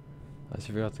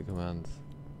actually forgot the commands.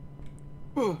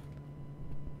 Wait,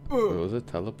 Wait, was it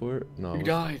teleport? No. You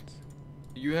died.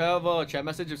 You have a chat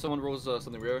message if someone rolls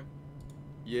something rare?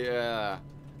 Yeah.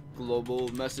 Global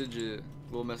messages.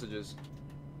 Global messages.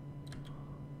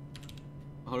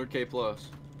 100k plus.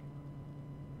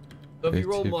 So if you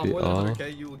roll more than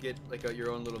 100k, you will get like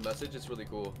your own little message. It's really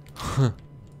cool.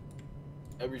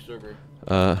 Every server.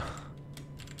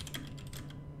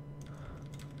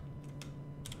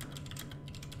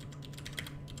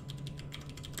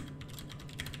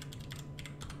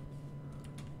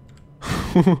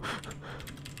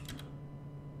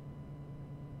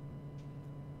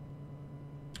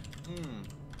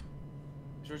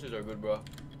 Sources are good, bro.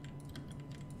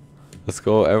 Let's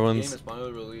go, Game everyone's is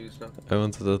finally released.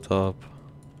 everyone to the top.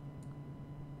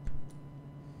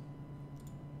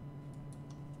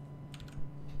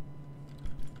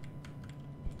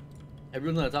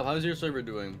 Everyone's on the top. How's your server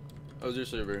doing? How's your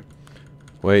server?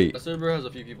 Wait. My server has a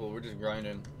few people. We're just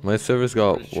grinding. My server's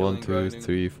got chilling, 1, 2, grinding.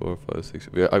 3, 4, 5, 6.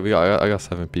 I got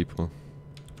 7 people.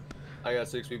 I got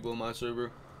 6 people in my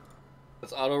server.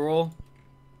 Let's auto roll.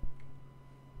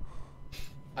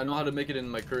 I know how to make it in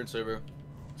my current server.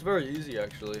 It's very easy,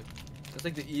 actually. It's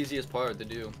like the easiest part to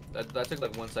do. That took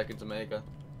like 1 second to make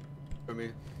for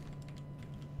me.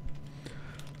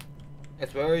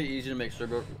 It's very easy to make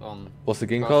server. What's the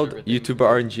game called? YouTuber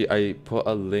RNG. I put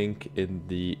a link in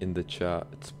the chat.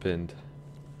 It's pinned.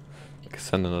 I can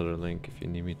send another link if you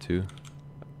need me to.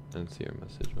 I didn't see your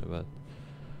message. My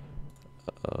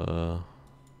bad.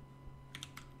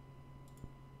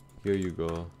 Here you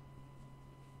go.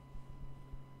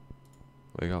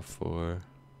 I got 4.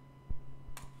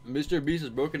 Mr. Beast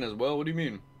is broken as well. What do you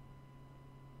mean?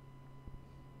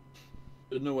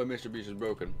 There's no way Mr. Beast is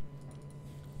broken.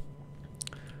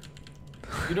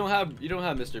 You don't have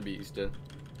Mr. Beast.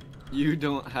 You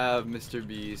don't have Mr.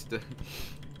 Beast.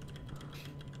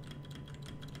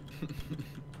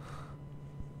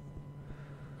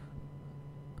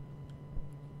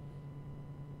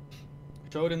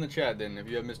 Show it in the chat then if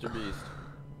you have Mr. Beast.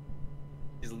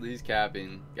 He's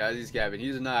capping. Guys, he's capping. He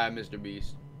does not have Mr.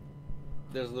 Beast.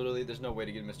 There's no way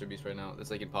to get Mr. Beast right now.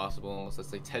 That's like impossible unless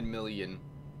that's like 10 million.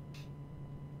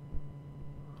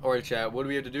 Alright chat, what do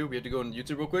we have to do? We have to go on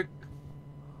YouTube real quick.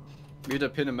 We have to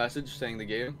pin a message saying the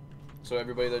game. So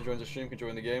everybody that joins the stream can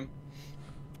join the game.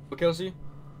 What, Kelsey?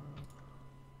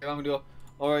 I'm gonna do.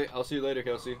 Alright, I'll see you later,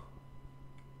 Kelsey.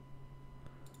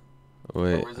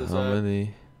 Wait, how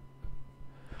many?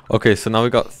 Okay, so now we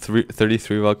got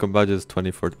 33 welcome badges,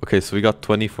 24. Okay, so we got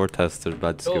 24 tested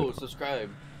badges. Oh, subscribe.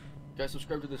 Guys,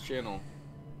 subscribe to this channel.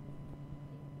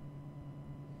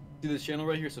 See this channel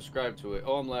right here? Subscribe to it.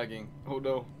 Oh, I'm lagging. Oh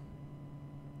no.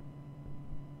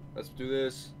 Let's do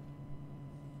this.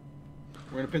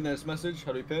 We're gonna pin this message.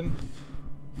 How do we pin?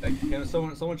 Can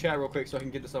someone chat real quick so I can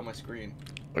get this on my screen?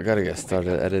 I gotta get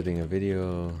started editing a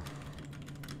video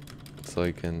so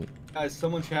I can. Guys,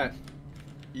 someone chat.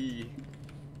 I'm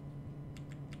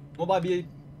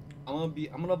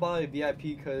gonna buy VIP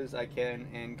because I can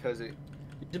and because it.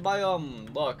 You should buy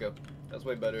luck. That's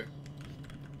way better.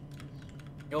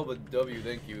 Yo, but W,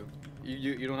 thank you.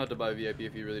 You don't have to buy VIP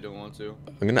if you really don't want to.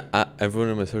 I'm gonna add everyone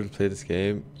in my server to play this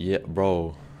game. Yeah,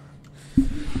 bro.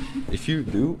 If you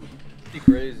do, Be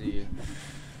crazy.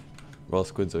 bro,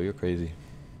 Squidzo, you're crazy.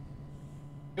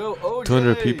 Yo, OJ.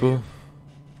 200 people.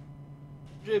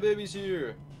 OJ baby's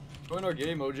here. Join our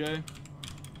game, OJ.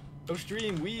 Go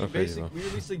stream. We Okay,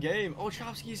 released the game. Oh,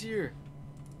 Chopsky's here.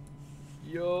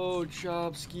 Yo,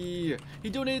 Chopsky. He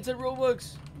donated 10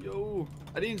 Robux. Yo,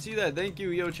 I didn't see that. Thank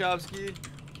you, yo, Chopsky.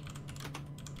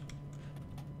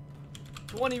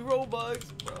 20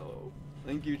 Robux, bro.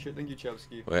 Thank you,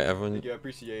 Chopsky. Wait, everyone. Thank you, I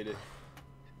appreciate it.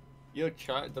 Yo,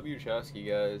 W Chopsky,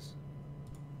 guys.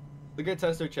 Look at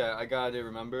tester chat. I got it.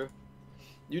 Remember?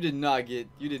 You did not get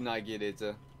it.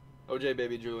 OJ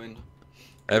baby joined.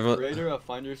 Everyone. Creator of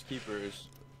Finders Keepers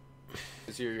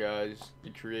is here, guys.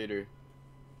 The creator.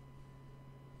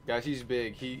 Guys, he's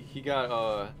big. He got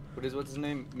what's his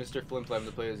name? Mr. Flimflam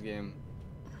to play his game.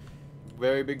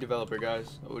 Very big developer,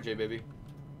 guys. OJ baby.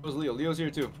 Who's Leo? Leo's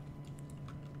here too.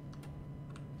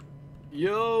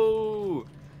 Yo,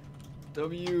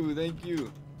 W, thank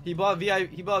you. He bought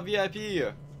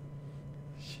VIP.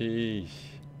 Sheesh.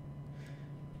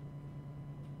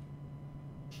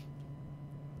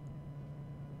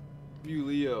 You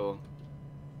Leo.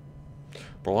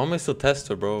 Bro, why am I still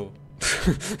tester, bro?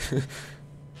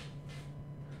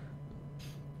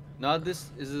 Not this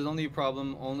is his only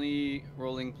problem. Only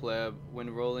rolling pleb. When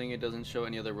rolling, it doesn't show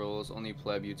any other roles. Only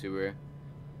pleb YouTuber.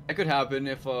 That could happen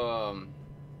if I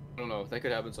don't know. That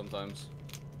could happen sometimes.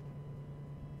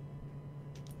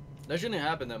 That shouldn't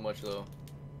happen that much though.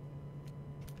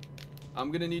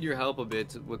 I'm gonna need your help a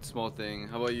bit with small thing.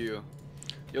 How about you?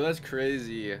 Yo, that's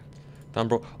crazy. Damn,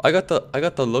 bro, I got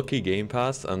the lucky game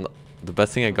pass, and the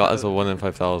best thing I got is a 1 in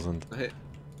 5,000.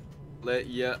 Let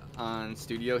on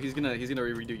studio. He's gonna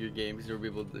redo your game. He's gonna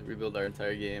rebuild our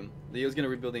entire game. Leo's gonna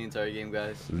rebuild the entire game,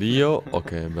 guys. Leo?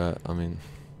 Okay, bet. I mean,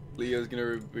 Leo's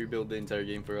gonna rebuild the entire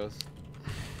game for us.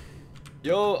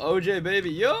 Yo, OJ baby.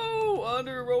 Yo,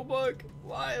 under Roblox.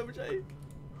 Why, OJ?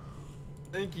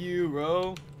 Thank you,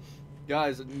 bro.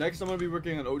 Guys, next I'm gonna be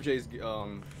working on OJ's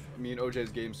me and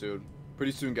OJ's game soon.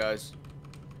 Pretty soon, guys.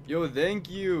 Yo, thank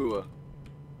you.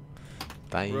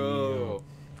 damn. Bro.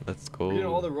 Let's go. We're getting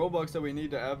all the Robux that we need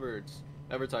to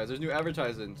advertise. There's new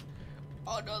advertisements.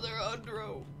 Another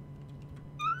Undro.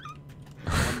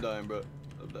 I'm dying, bro.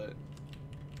 I'm dying.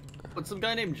 But some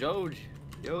guy named Joj.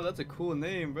 Yo, that's a cool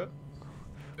name, bro.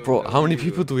 Yo, Bro, how many you.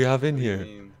 people do we have in here?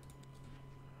 Name.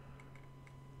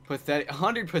 Pathetic.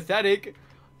 100 pathetic.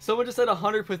 Someone just said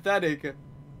 100 pathetic.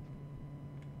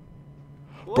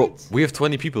 What? Bro, we have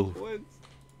 20 people. What?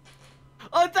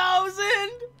 1,000!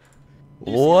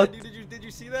 What? Did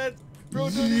you see that? Bro,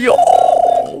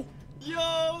 Yo!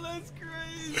 Yo, that's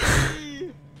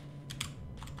crazy!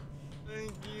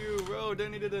 Thank you, bro.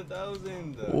 Donated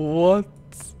 1,000. What?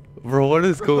 Bro, what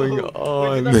is going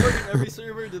on? Wait, did that work in every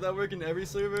server? Did that work in every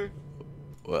server?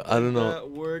 Well, I don't know. Did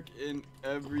that work in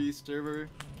every server?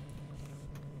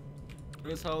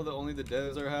 Notice how only the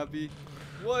devs are happy?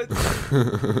 What?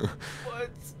 What?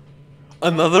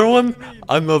 Another one?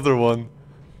 Another one.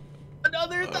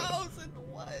 Another 1,000?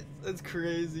 What? That's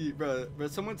crazy, bro.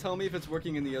 But someone tell me if it's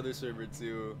working in the other server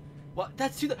too. What?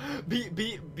 That's too.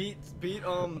 Beat.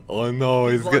 Oh no,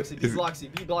 he's good. Beat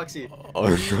Bloxy. Oh no.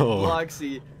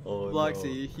 Bloxy. Oh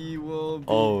Bloxy. He will be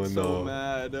Oh, so no.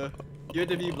 mad. You have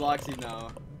to beat Bloxy now.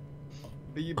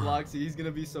 Beat Bloxy. He's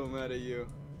gonna be so mad at you.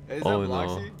 Is that Oh, no.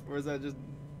 Bloxy? Or is that just?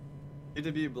 You have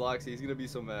to beat Bloxy. He's gonna be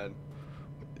so mad.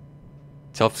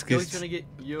 Yo, he's Chopsky's trying to get.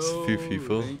 Yo. few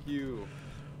people. Thank you.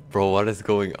 Bro, what is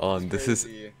going on? It's This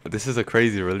crazy. is a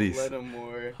crazy release. Let him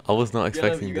more. I was not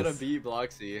expecting You gotta this. beat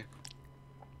Bloxy.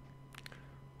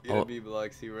 You gotta beat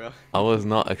Bloxy, bro. I was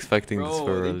not expecting this Bro,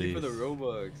 for a thank release. you for the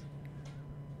Robux.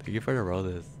 Thank you for the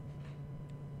roses.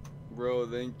 Bro,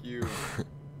 thank you.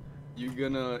 You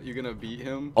gonna beat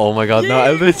him? Oh my god, Yeah,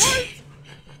 no, what? Ellich.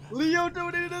 Leo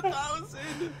donated 1,000.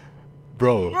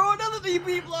 Bro. Bro, he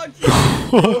beat Bloxy.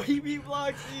 Bro, he beat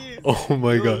Bloxy. Oh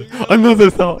my Yo, god. Leo- Another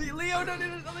thought. Leo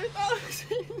donated another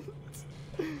 1,000.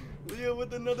 Leo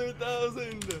with another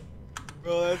 1,000.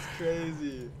 Bro, that's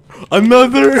crazy.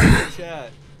 Another. Chat.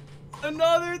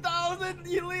 Another 1,000.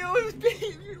 Leo is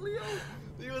beat.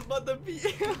 Leo's about to beat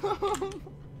him.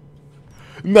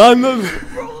 No, no.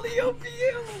 Bro, Leo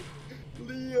PL.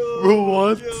 Leo. Bro,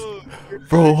 what? Leo, you're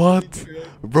Bro, actually what? crazy.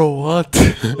 Bro, what?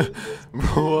 Bro, that's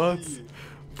Bro, what? crazy.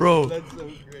 Bro, That's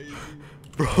so crazy.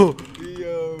 bro.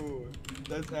 Leo,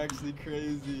 that's actually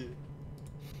crazy.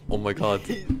 Oh my god.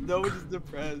 Doge is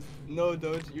depressed. No,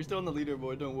 Doge, you're still on the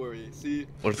leaderboard. Don't worry. See,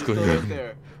 What is you're going still on? right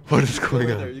there. What is Still going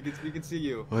right on? there. We can see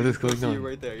you. What We is can going see on? you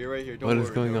right there. You're right here. Don't What worry,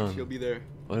 is going Doge. on? You'll be there.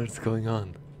 What is going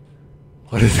on?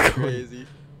 What is That's going? crazy.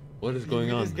 What is going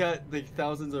You on? just got like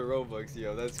thousands of Robux,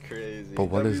 yo. That's crazy. Bro,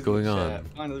 what is W's in the going chat. on?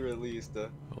 Finally released.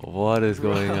 What is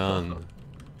Bro. going on?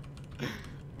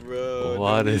 Bro,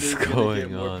 What the is leader's gonna get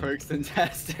going more on? perks than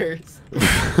testers.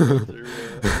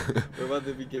 We're about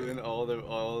to be giving all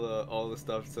the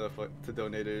stuff to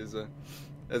donators.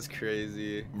 That's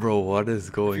crazy. Bro, what is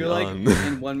I going feel like on?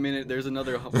 in 1 minute there's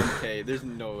another 1K. There's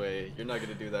no way you're not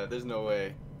gonna do that. There's no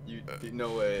way.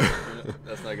 No way.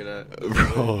 That's not gonna.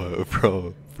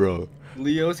 Bro.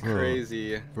 Leo's Bro.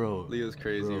 crazy. Bro. Leo's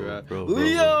crazy, Bro,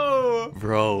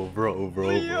 bro. bro,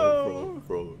 Leo.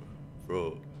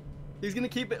 Bro. He's gonna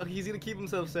keep it. He's gonna keep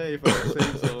himself safe.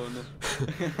 Safe zone.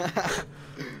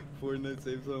 Fortnite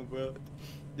safe zone, bro.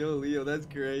 Yo, Leo, that's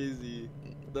crazy.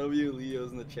 W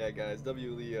Leo's in the chat, guys.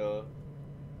 W Leo.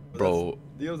 Bro.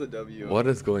 Leo's a W. What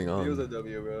is going Leo's a on?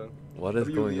 W, bro. What is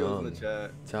W going Leo's on? in the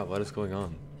chat. Chat, what is going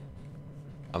on?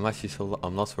 I'm actually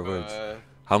I'm lost for words. Uh,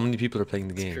 How many people are playing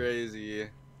the It's game? crazy.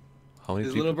 How many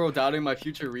Is people? little bro doubting my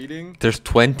future reading? There's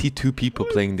 22 people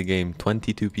playing the game.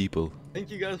 22 people. Thank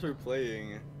you guys for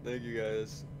playing. Thank you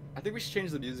guys. I think we should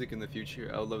change the music in the future.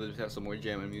 I would love to have some more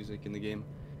jamming music in the game.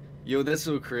 Yo, that's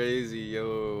so crazy,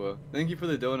 yo. Thank you for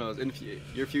the donos. And if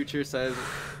your future says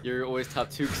you're always top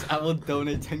 2, because I will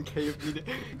donate 10K if you do.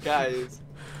 Guys,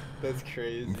 that's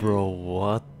crazy. Bro,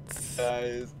 what?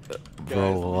 Guys.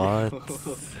 Bro, what?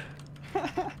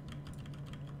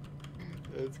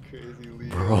 That's crazy, Leo.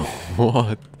 Bro,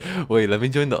 what? Wait, let me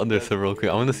join the other That's server real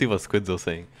quick. I want to see what Squidzo's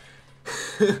saying.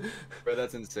 Bro,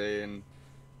 that's insane.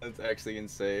 That's actually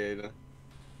insane.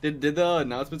 Did the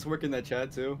announcements work in that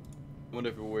chat too? I wonder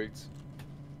if it worked.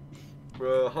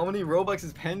 Bro, how many Robux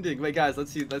is pending? Wait, guys,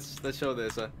 let's see. Let's show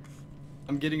this.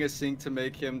 I'm getting a sync to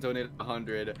make him donate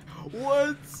 100.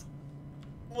 What?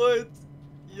 What?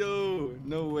 Yo,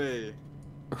 no way.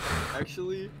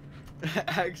 Actually,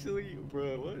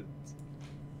 bro, what?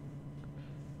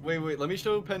 Wait. Let me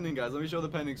show pending, guys. Let me show the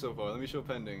pending so far. Let me show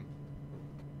pending.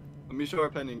 Let me show our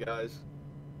pending, guys.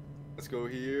 Let's go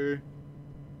here.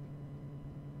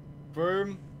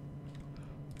 Firm.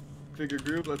 Figure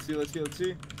group. Let's see.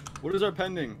 What is our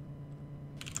pending?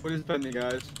 What is pending,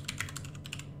 guys?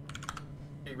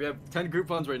 Okay, we have 10 group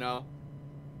funds right now.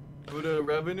 Go to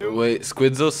revenue. Wait,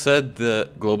 Squidzo said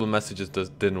the global messages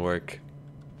didn't work.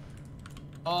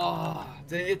 Oh,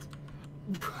 dang it.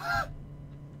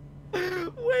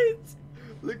 Wait.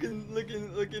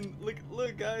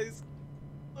 Look, guys.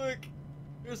 Look.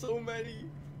 There's so many.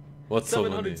 What's so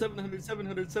 700, many?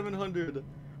 700.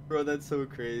 Bro, that's so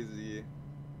crazy.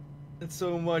 That's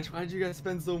so much. Why'd you guys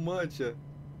spend so much?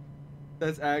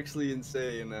 That's actually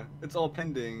insane. It's all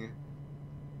pending.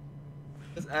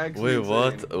 That's actually Wait, insane.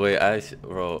 what? Wait,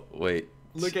 bro, wait.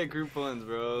 Look at group funds,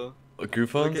 bro. Group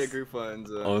funds? Look at group funds.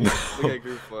 Oh no. Look at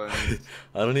group funds.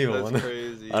 I don't even That's wanna.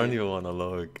 crazy. I don't even wanna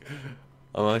look.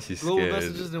 I'm actually Global scared.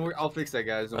 messages didn't work. I'll fix that,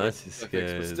 guys. I'm actually I'll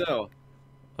fix, but scared. still.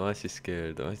 I'm actually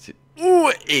scared.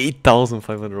 Ooh,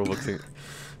 8,500 Robux.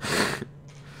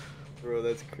 Bro,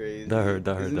 that's crazy. That hurt.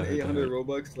 Isn't 800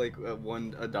 Robux like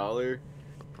 $1?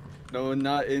 No,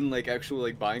 not in like actual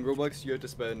like buying Robux. You have to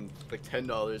spend like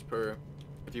 $10 per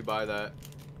if you buy that.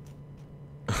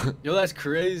 Yo, that's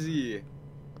crazy.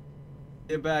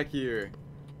 Get back here.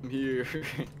 I'm here.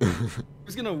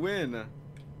 Who's gonna win?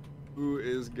 Who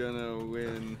is gonna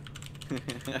win?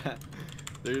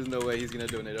 There's no way he's gonna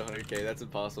donate 100K. That's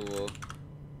impossible.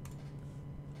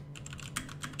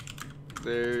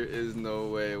 There is no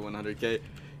way 100K.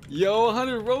 Yo,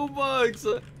 100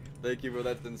 Robux! Thank you, bro.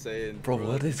 That's insane. Bro,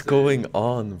 what that's is insane. going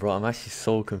on, bro? I'm actually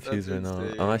so confused That's right now.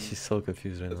 insane. I'm actually so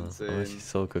confused right That's now. I'm actually insane.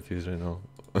 so confused right now.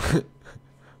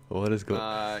 What is going?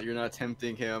 You're not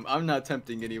tempting him. I'm not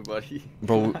tempting anybody.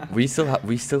 Bro, we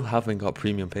still haven't got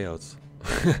premium payouts.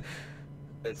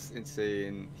 That's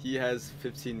insane. He has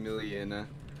 15 million.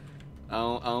 I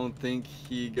don't think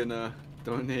he gonna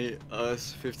donate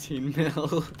us 15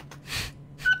 mil.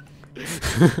 I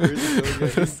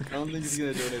don't think he's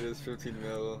gonna donate us 15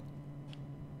 mil.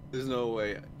 There's no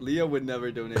way. Leo would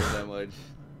never donate that much.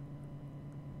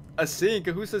 A sync?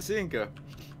 Who's a sync?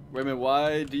 Wait a minute,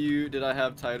 why did I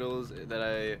have titles that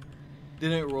I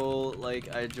didn't roll?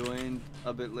 Like I joined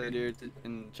a bit later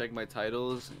and checked my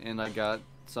titles and I got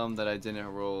some that I didn't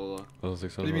roll. Oh,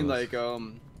 600. What do you mean,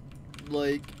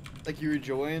 like you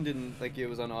rejoined and like it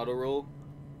was on auto roll?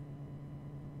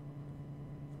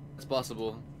 That's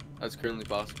possible. That's currently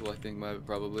possible. I think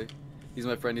probably. He's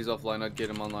my friend. He's offline. I'd get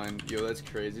him online. Yo, that's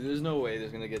crazy. There's no way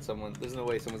there's gonna get someone. There's no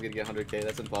way someone's gonna get 100K.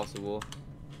 That's impossible.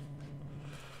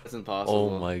 That's impossible.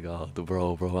 Oh my god,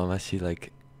 bro, I'm actually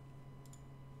like,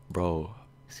 bro.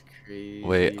 It's crazy.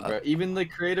 Wait, bro. Even the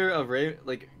creator of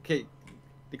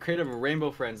the creator of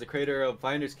Rainbow Friends, the creator of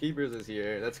Finders Keepers is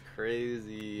here. That's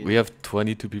crazy. We have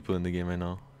 22 people in the game right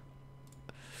now.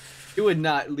 You would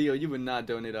not, Leo. You would not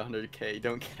donate 100K.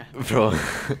 Don't cap. Bro.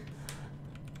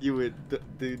 You would,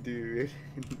 dude.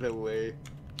 No way.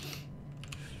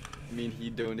 I mean, he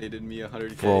donated me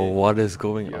 100K. Bro, what is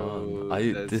going Yo,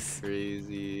 on? that's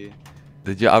crazy.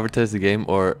 Did you advertise the game,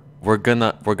 or we're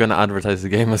gonna advertise the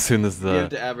game as soon as the? We have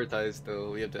to advertise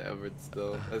still. We have to advertise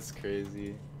still. That's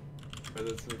crazy. Bro,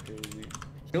 that's so crazy.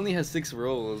 He only has 6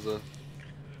 rolls.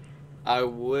 I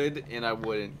would and I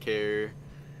wouldn't care.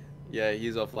 Yeah,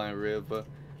 he's offline rip, but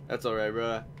that's alright,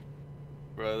 bro.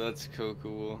 Bro, that's so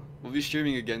cool. We'll be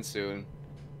streaming again soon.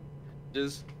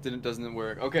 Just doesn't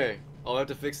work. Okay, I'll have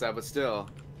to fix that, but still,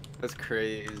 that's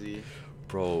crazy.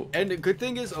 Bro. And the good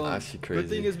thing is, actually crazy. good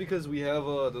thing is because we have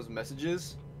those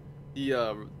messages,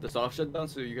 the soft shutdown,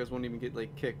 so you guys won't even get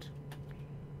like kicked.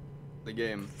 The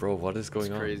game. Bro, what is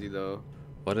going on? It's crazy though.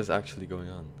 What is actually going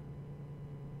on?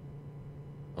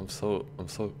 I'm so.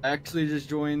 I actually just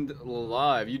joined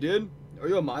live. You did? Are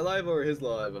you on my live or his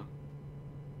live?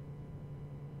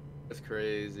 That's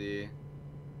crazy.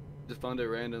 Just found it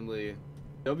randomly.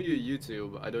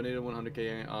 YouTube. I donated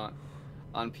 100K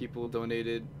on people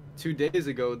donated 2 days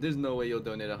ago. There's no way you'll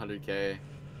donate 100K.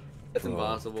 That's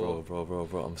impossible.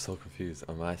 Bro. I'm so confused.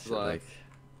 I'm actually like.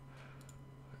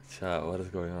 Chat. What is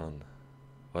going on?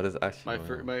 What is actually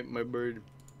going on? My bird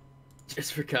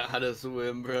just forgot how to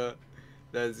swim, bro.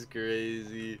 That's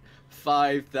crazy.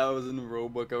 5,000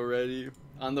 Robux already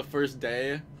on the first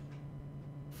day.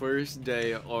 First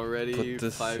day already.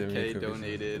 5K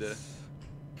donated.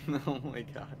 Oh my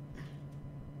god.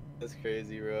 That's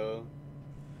crazy, bro.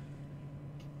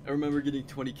 I remember getting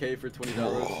 20K for $20.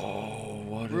 Oh,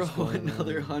 what is bro, going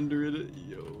another on? 100.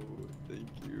 Yo, thank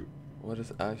you. What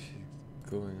is actually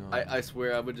going on? I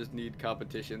swear I would just need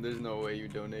competition. There's no way you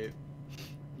donate.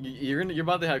 You're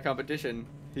about to have competition.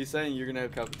 He's saying you're gonna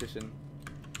have competition.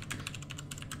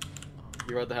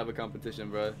 You're about to have a competition,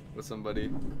 bro, with somebody.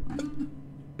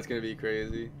 It's gonna be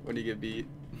crazy when you get beat.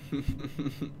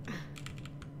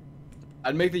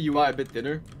 I'd make the UI a bit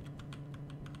thinner.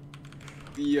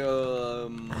 The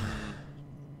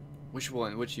which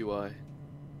one? Which UI?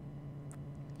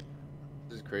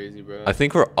 This is crazy, bro. I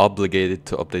think we're obligated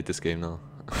to update this game now.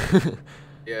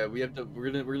 Yeah, we have to. We're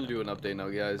gonna do an update now,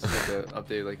 guys. We have to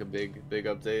update like a big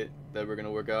update that we're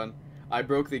gonna work on. I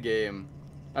broke the game.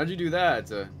 How'd you do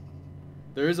that?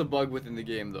 There is a bug within the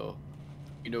game, though.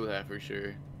 You know that for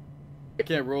sure. I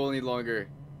can't roll any longer.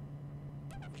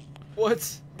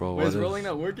 What? Bro, wait, is rolling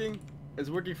not working? It's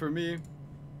working for me.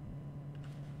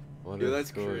 What Dude, is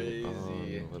that's going crazy. on?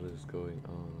 What is going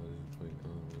on? What is going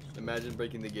on? Imagine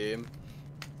breaking the game.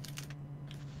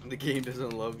 And the game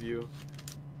doesn't love you.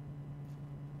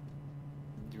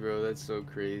 Bro, that's so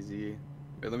crazy.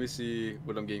 Wait, let me see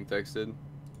what I'm getting texted.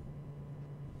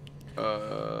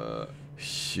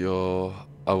 Yo,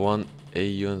 I want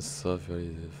AU and stuff.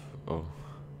 Oh.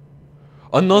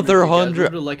 Another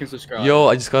 100. Like and subscribe. Yo,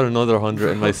 I just got another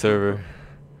 100 in my server.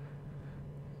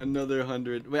 Another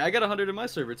 100. Wait, I got 100 in my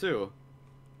server too.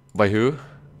 By who?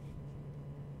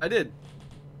 I did.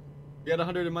 You got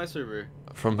 100 in my server.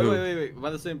 From who? Wait. By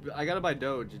the same. I got it by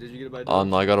Doge. Did you get it by Doge? Oh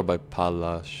no, I got it by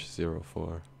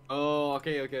Palash04. Oh,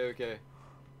 okay.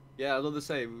 Yeah, I was about to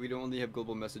say we don't only have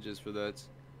global messages for that.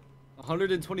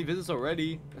 120 visits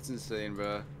already. That's insane,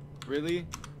 bro. Really?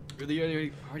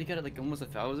 You already got it like almost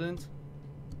 1,000?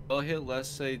 I'll hit let's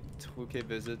say 2K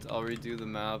visits. I'll redo the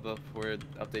map for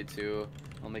update 2.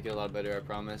 I'll make it a lot better, I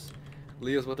promise.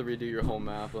 Leo's about to redo your whole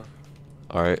map.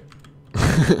 Alright.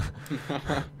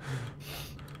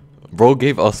 Bro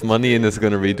gave us money and is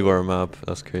gonna redo our map.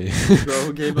 That's crazy.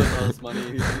 Bro gave us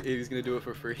money. He's gonna do it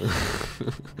for free.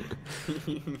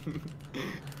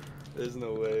 There's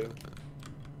no way.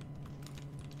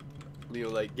 Leo,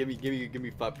 like, give me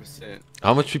 5%.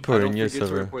 How much people are in your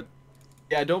server?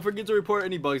 Yeah, don't forget to report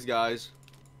any bugs, guys.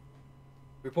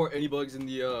 Report any bugs in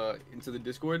the into the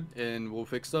Discord, and we'll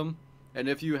fix them. And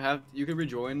if you have, you can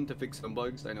rejoin to fix some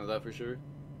bugs. I know that for sure.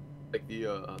 Like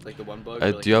the one bug.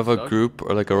 Do you have a group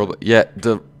or like a robot? Yeah,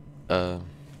 the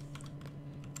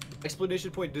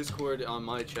Explanation point Discord on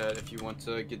my chat if you want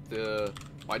to get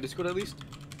my Discord at least.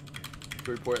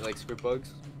 to report like script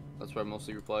bugs. That's where I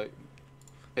mostly reply.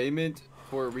 Payment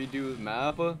for a redo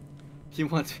map. He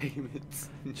wants payments.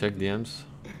 Check DMs.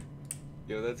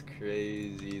 Yo, that's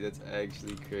crazy. That's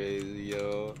actually crazy,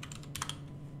 yo.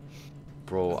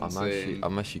 Bro, That's I'm insane.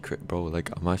 actually, bro,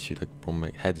 like, bro,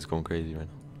 my head is going crazy right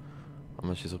now. I'm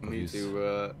actually so Me confused. too,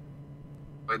 bro.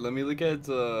 Wait, let me look at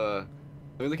the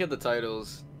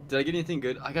titles. Did I get anything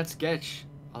good? I got Sketch.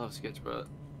 I love Sketch, bro.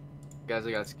 Guys,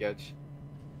 I got Sketch.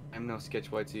 I'm no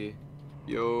Sketch YT.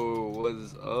 Yo,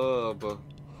 what's up?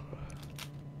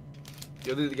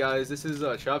 Yo, guys, this is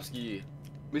Chopsky.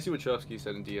 Let me see what Chopsky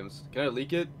said in DMs. Can I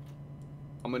leak it?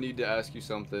 I'm gonna need to ask you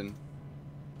something.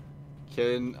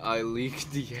 Can I leak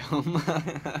DM?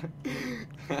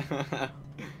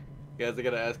 Guys, I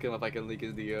gotta ask him if I can leak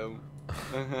his DM.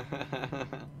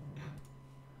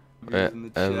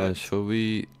 Should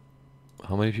we...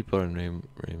 How many people are in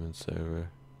Raymond's server?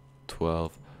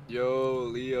 12. Yo,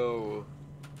 Leo.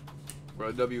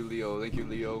 Bro, W Leo. Thank you,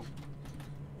 Leo.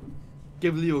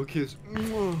 Give Leo a kiss.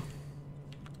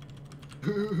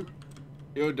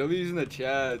 Yo, W's in the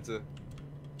chat.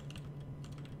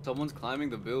 Someone's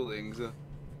climbing the buildings.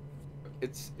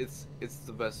 It's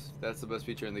the best. That's the best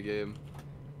feature in the game.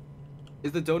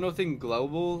 Is the dono thing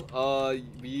global?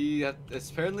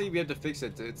 Apparently we have to fix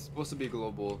it. It's supposed to be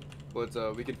global, but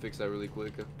we can fix that really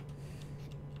quick.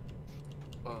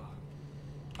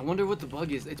 I wonder what the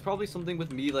bug is. It's probably something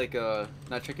with me like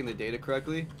not checking the data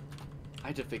correctly. I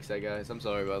had to fix that, guys. I'm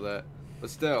sorry about that, but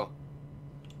still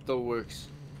works.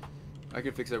 I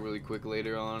can fix that really quick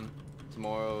later on,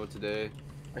 tomorrow, today.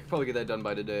 I could probably get that done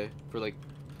by today for like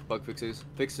bug fixes.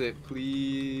 Fix it,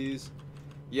 please.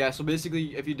 Yeah, so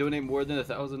basically, if you donate more than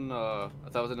 1,000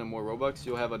 and more Robux,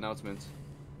 you'll have announcements.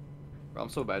 Bro, I'm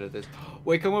so bad at this.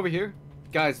 Wait, come over here,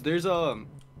 guys. There's a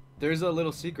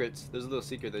little secret. There's a little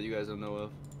secret that you guys don't know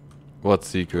of. What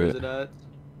secret? Where is it at?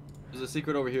 There's a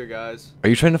secret over here, guys. Are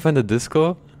you trying to find the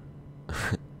disco?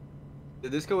 The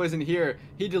disco isn't here.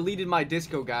 He deleted my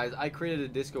disco, guys. I created a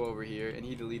disco over here, and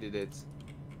he deleted it.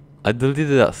 I deleted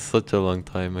that such a long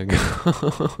time ago.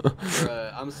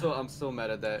 Bruh, I'm so mad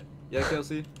at that. Yeah,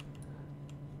 Kelsey?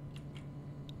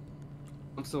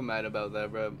 I'm so mad about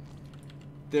that, bro.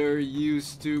 There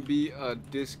used to be a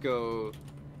disco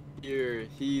here.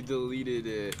 He deleted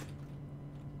it.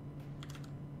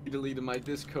 He deleted my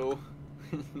disco.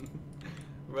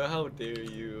 Bro, how dare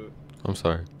you? I'm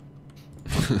sorry.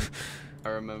 I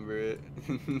remember it.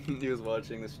 He was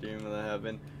watching the stream when that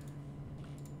happened.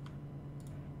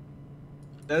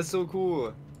 That's so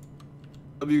cool.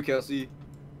 W Kelsey.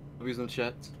 W's in the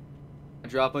chat. I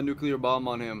drop a nuclear bomb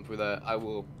on him for that. I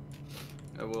will.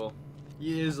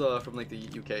 He is from like the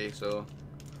UK, so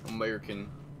American.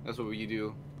 That's what we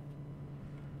do.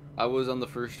 I was on the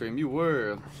first stream. You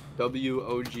were.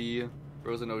 WOG.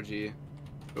 Frozen OG.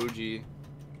 OG. He's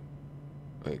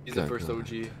the first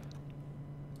OG.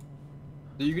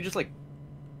 So you could just like,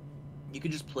 you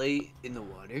could just play in the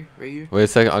water right here. Wait a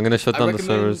second, I'm gonna shut down the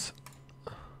servers.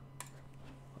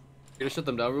 You're gonna shut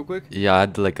them down real quick? Yeah, I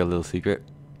had like a little secret.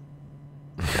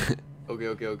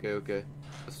 Okay.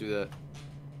 Let's do that.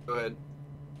 Go ahead.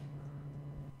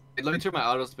 Hey, let me turn my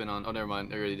auto spin on. Oh, never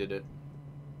mind. I already did it.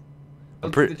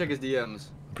 I'm Let's check his DMs.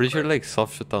 I'm pretty sure like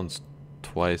soft shutdowns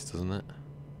twice, doesn't it?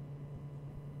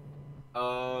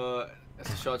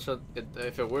 It's a shot.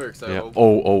 If it works, I Yeah. hope.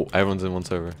 Oh, everyone's in one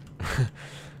server.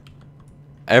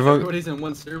 Everybody's in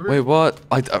one server? Wait, what?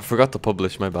 I forgot to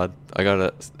publish, my bad. I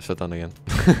gotta shut down again.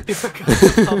 You forgot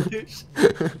to publish?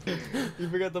 You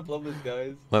forgot to publish,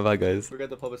 guys. My bad, guys.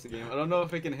 Forgot to publish the game. I don't know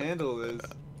if it can handle this.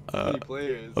 Too many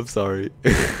players. I'm sorry.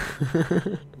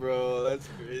 Bro, that's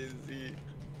crazy.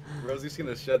 Bro's just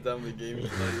gonna shut down the game,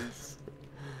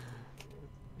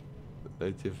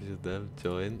 guys.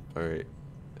 Join. Alright.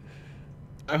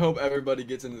 I hope everybody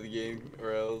gets into the game,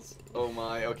 or else. Oh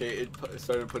my. Okay, it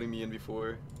started putting me in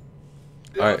before.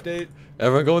 Alright. Update.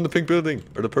 Everyone go in the pink building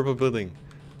or the purple building.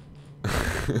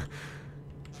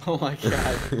 Oh my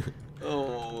god.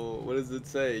 Oh, what does it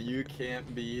say? You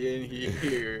can't be in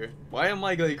here. Why am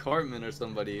I like Hartman or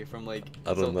somebody from like?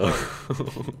 I don't know.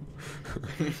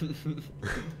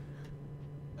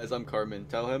 As I'm Carmen,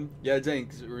 tell him. Yeah,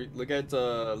 Jenks, look at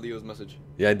Leo's message.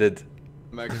 Yeah, I did.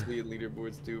 I'm actually in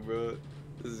leaderboards too, bro.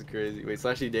 This is crazy. Wait,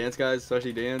 slash E dance, guys. Slash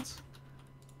E dance.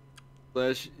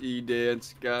 Slash E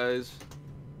dance, guys.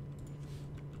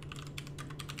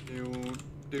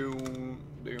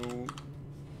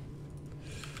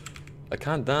 I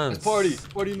can't dance. Let's party.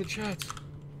 Party in the chat.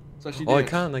 Slash E Oh,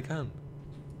 dance. I can.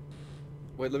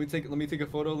 Wait, let me take a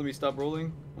photo. Let me stop rolling.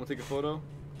 I'm gonna take a photo.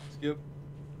 Skip.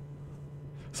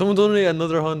 Someone donate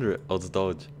another 100. Oh, it's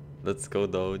Doge. Let's go,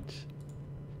 Doge.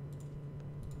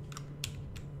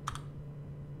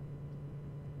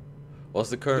 What's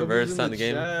the current W's verse in in the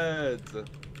game? chat.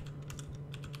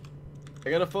 I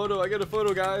got a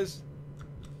photo, guys.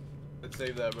 Let's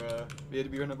save that, bro. We're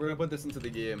gonna put this into the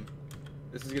game.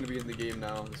 This is gonna be in the game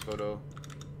now. This photo.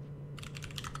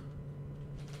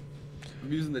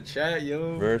 I'm using the chat,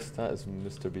 yo. Verse that is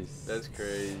Mr. Beast. That's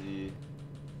crazy.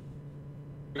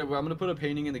 I'm gonna put a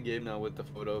painting in the game now with the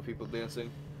photo of people dancing.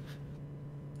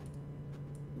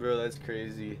 Bro, that's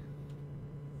crazy.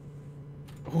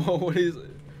 Whoa, what is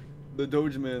the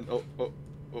Doge Man? Oh.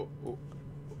 Oh,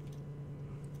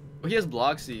 he has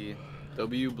Bloxy.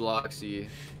 W Bloxy.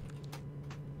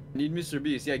 Need Mr.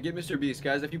 Beast. Yeah, get Mr. Beast,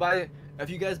 guys. If you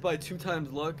guys buy 2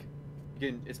 times luck,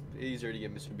 it's easier to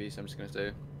get Mr. Beast. I'm just gonna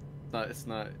say, it's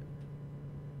not.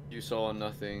 You saw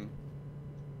nothing.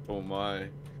 Oh my.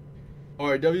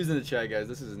 Alright, W's in the chat, guys.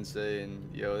 This is insane.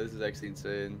 Yo, this is actually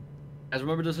insane. Guys,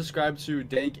 remember to subscribe to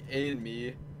Dank A and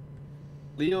me.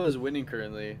 Leo is winning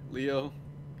currently. Leo,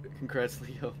 congrats,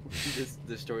 Leo. You just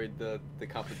destroyed the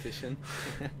competition.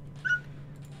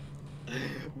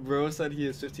 Bro said he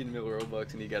has 15 mil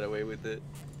Robux and he got away with it.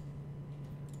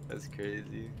 That's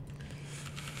crazy.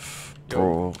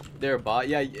 Yo, they're a bot.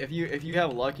 Yeah, if you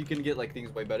have luck, you can get like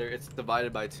things way better. It's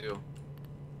divided by 2.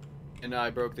 And I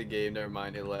broke the game. Never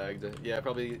mind, it lagged. Yeah,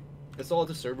 probably. It's all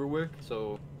the server work,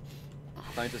 so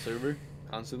find the server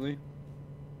constantly.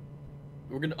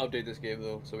 We're gonna update this game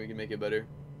though, so we can make it better,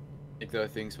 make the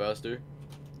things faster.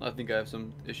 I think I have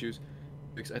some issues.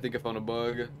 I think I found a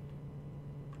bug.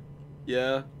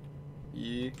 Yeah.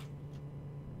 When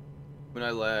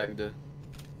I lagged,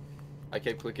 I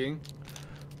kept clicking.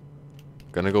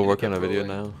 Gonna go work on a video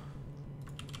now.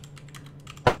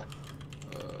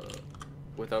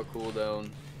 Without cooldown.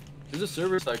 There's a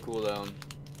server side cooldown.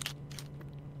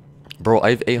 Bro,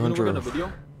 I have You wanna work 800. on a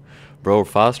video? Bro,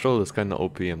 fast roll is kind of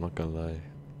OP. I'm not gonna lie.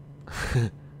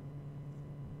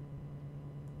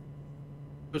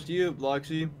 Just you,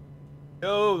 Bloxy.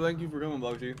 Yo, thank you for coming,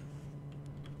 Bloxy.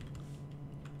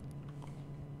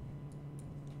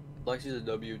 Bloxy's a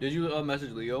W. Did you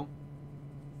message Leo?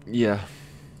 Yeah.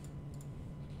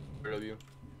 Or W.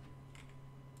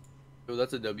 Yo,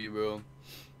 that's a W, bro.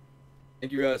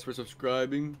 Thank you guys for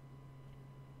subscribing,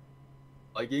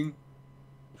 liking,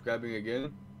 subscribing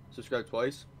again, subscribe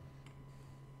twice.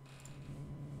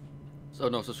 So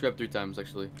no, subscribe 3 times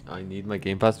actually. I need my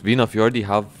Game Pass. Vina, if you already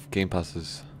have Game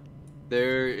Passes.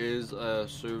 There is a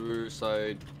server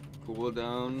side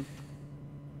cooldown,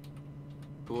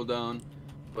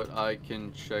 but I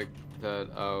can check that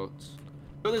out.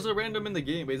 But there's a random in the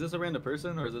game. Wait, is this a random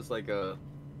person or is this like a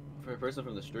person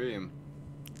from the stream?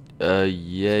 Yeah,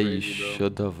 crazy, you bro.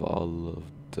 should have all of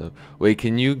them. Wait,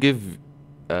 can you give,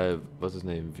 what's his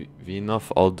name?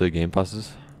 Vinov all the Game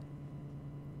Passes?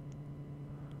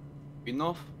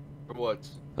 Enough? Or what?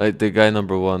 Like the guy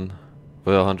number 1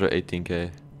 with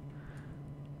 118k.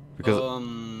 Because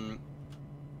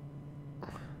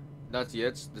that's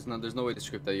yet. There's no way to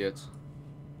script that yet.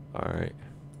 all right,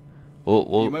 You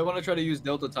we'll might want to try to use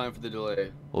delta time for the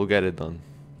delay. we'll get it done.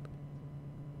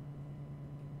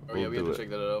 Oh yeah, We'll we have do to it. check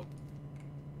that out.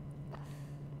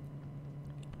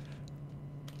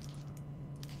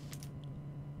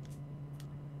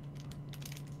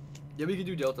 Yeah, we can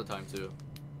do delta time too.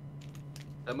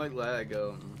 That might lag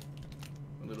a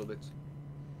little bit.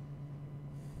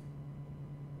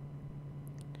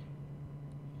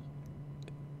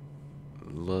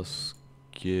 Let's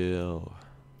go.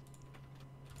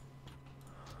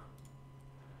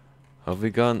 Have we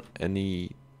gotten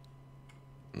any?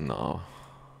 No.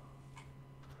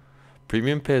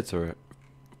 Premium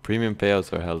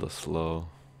payouts are hella slow.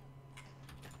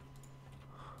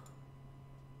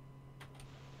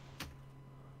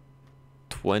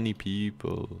 $20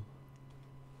 people.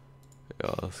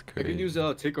 Yeah, that's I crazy. can use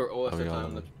tick or OS Oh, yeah.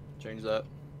 time to change that.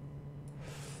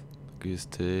 Use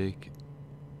tick.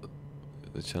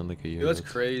 It sound like a year. Yo, that's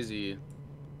crazy.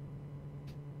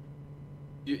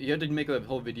 You have to make a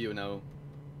whole video now,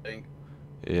 I think.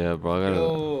 Yeah, bro. I gotta.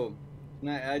 Yo, can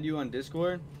I add you on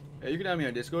Discord? Yeah, you can add me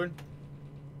on Discord.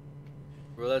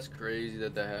 Bro, that's crazy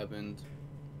that happened.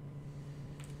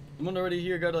 Someone already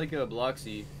here got like a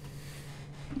Bloxy.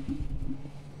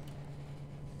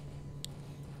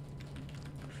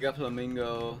 We got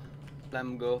Flamingo.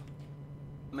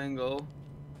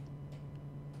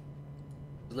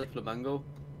 Is it Flamingo?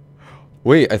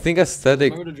 Wait, I think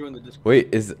aesthetic. Remember to join the Discord. Wait,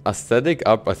 is aesthetic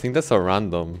up? I think that's a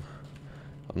random.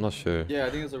 I'm not sure. Yeah, I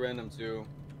think it's a random too.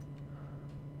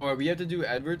 Or we have to do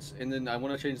adverts, and then I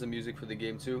want to change the music for the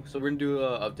game too. So we're gonna do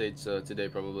updates today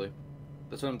probably.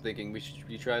 That's what I'm thinking.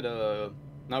 We try to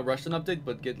not rush an update,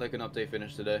 but get like an update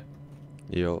finished today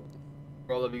Yo.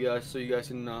 for all of you guys, so you guys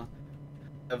can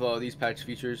have these patch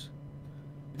features.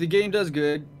 If the game does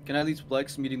good, can I at least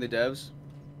flex meeting the devs?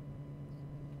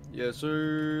 Yes,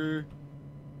 sir.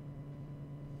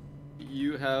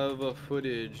 You have a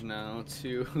footage now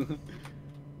too.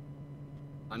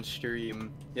 On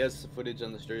stream. Yes, footage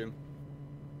on the stream.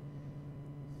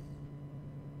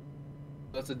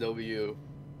 That's a W.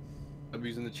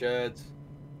 W's in the chat.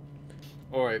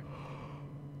 Alright.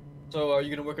 So, are you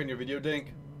gonna work on your video,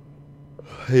 Dink?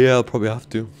 Yeah, I'll probably have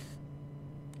to.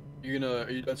 Are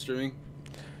you done streaming?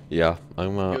 Yeah,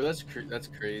 I'm Yo, that's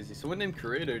crazy. Someone named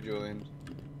Creator joined.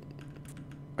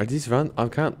 Are these I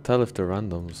can't tell if they're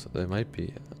randoms. They might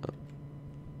be.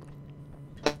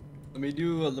 Let me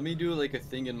do like a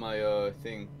thing in my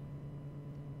thing.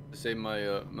 To say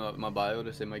my bio,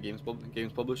 to say my games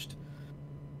published.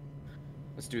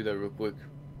 Let's do that real quick.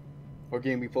 Or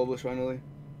game we published finally.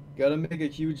 Gotta make a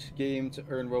huge game to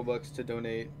earn Robux to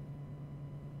donate.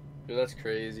 Dude, that's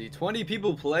crazy. 20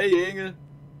 people playing.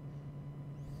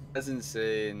 That's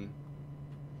insane.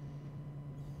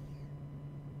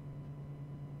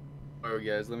 Alright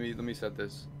guys, let me set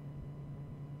this.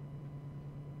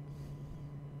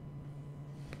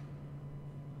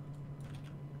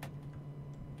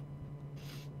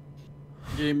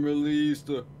 Game released.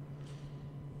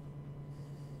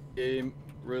 Game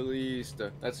released.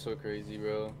 That's so crazy,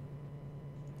 bro.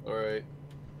 Alright.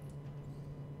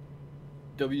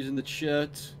 W's in the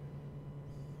chat.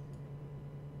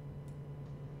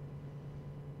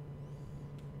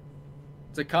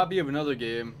 It's a copy of another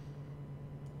game.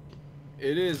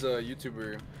 It is a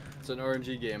YouTuber. It's an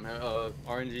RNG game.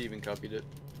 RNG even copied it.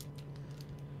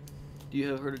 Do you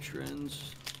have heard of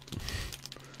trends?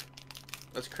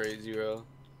 That's crazy, bro.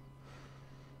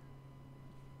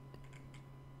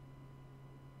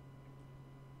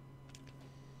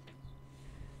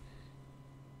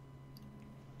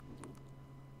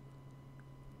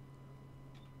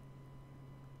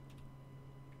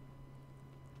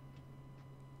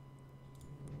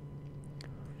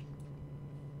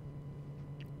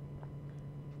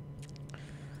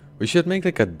 We should make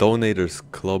like a donators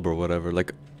club or whatever.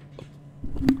 Like,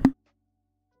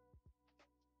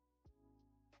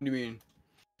 What do you mean?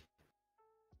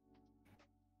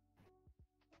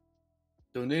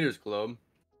 Donators Club?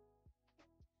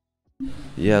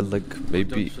 yeah, like Don't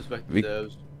maybe disrespect the we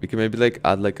devs. we can maybe like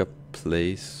add like a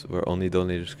place where only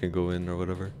donators can go in or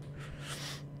whatever.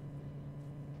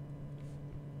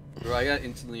 Bro, I got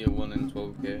instantly a 1 in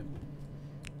 12k.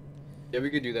 Yeah,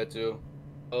 we could do that too.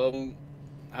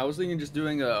 I was thinking just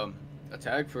doing a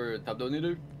tag for top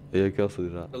donator. Yeah, you can also do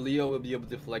that. The Leo will be able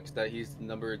to flex that he's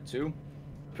number 2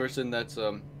 person. That's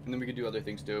and then we could do other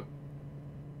things too.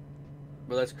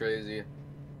 But that's crazy.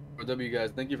 For W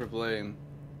guys, thank you for playing.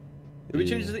 Did we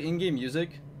change Yeah. the in-game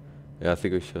music? Yeah, I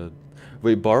think we should.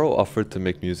 Wait, Borrow offered to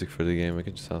make music for the game. I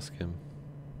can just ask him.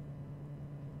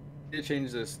 We need to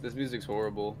change this. This music's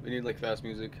horrible. We need like fast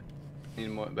music. We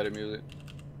need more better music.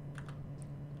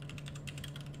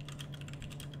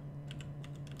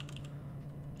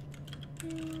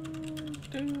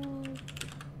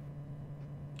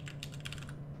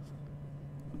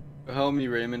 Help me,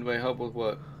 Raymond. Wait, help with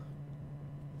what?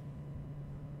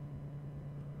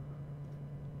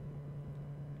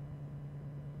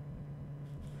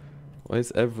 Why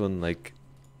is everyone like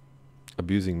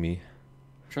abusing me?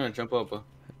 Trying to jump up.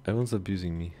 Everyone's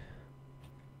abusing me.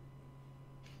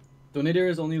 Donator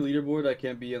is only leaderboard. I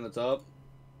can't be on the top.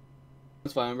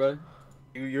 That's fine, bro.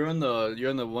 You're on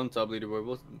the one top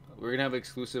leaderboard. We're gonna have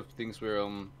exclusive things for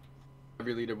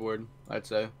every leaderboard. I'd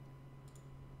say.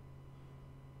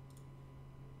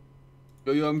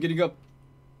 Yo, I'm getting up.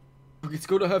 Let's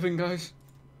go to heaven, guys.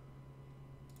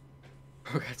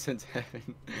 Bro got sent to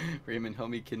heaven. Raymond, help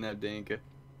me kidnap Danka.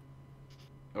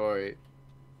 Alright.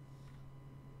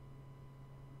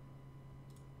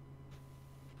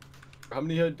 How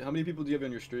many people do you have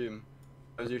on your stream?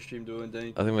 How's your stream doing,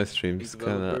 Dank? I think my stream's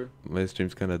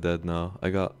kinda dead now. I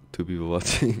got 2 people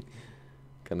watching.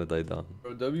 Kinda died down.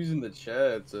 Bro, W's in the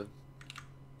chat.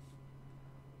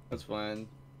 That's fine.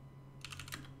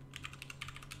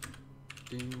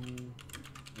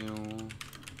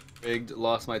 Rigged,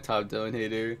 lost my top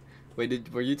donator.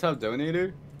 Wait, were you top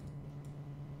donator?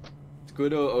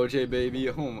 Squiddo OJ baby,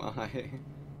 oh my.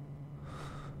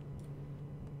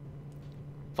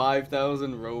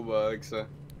 5,000 Robux.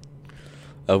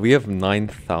 We have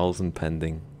 9,000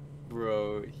 pending.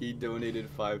 Bro, he donated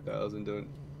 5,000.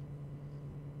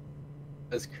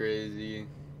 That's crazy.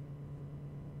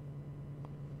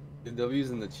 The W's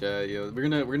in the chat, yo. We're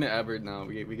gonna advert now.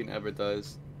 We can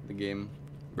advertise the game,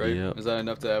 right? Yeah. Is that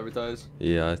enough to advertise?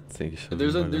 Yeah, I think it should.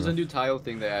 There's a new tile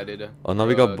thing they added. Oh, now for,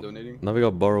 we got donating. now we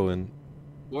got Borrow in.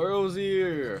 Borrow's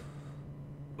here.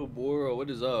 Oh, Boro, what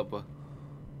is up?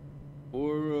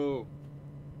 Boro.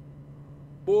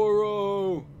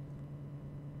 Boro.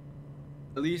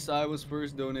 At least I was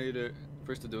first to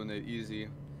donate. Easy.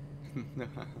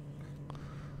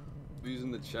 Who's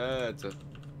in the chat?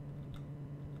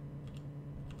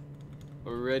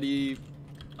 Already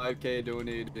 5K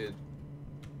donated.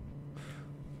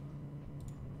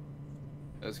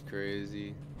 That's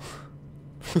crazy.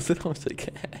 Was it almost like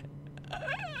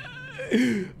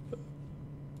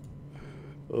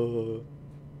oh,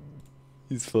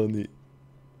 he's funny.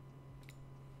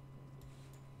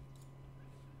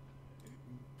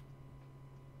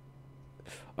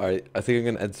 Alright, I think I'm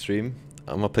gonna end stream.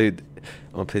 I'm gonna play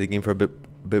the game for a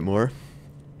bit more.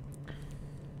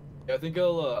 Yeah, I think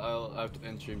I'll have to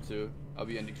end stream too. I'll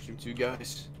be ending stream too,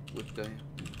 guys. With them.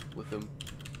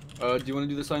 Do you want to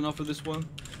do the sign off for this one?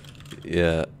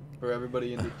 Yeah. For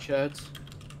everybody in the chat.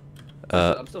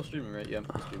 I'm still streaming, right? Yeah, I'm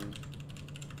still streaming.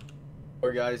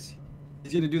 Alright, guys.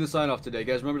 He's gonna do the sign off today,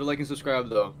 guys. Remember to like and subscribe,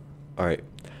 though. Alright.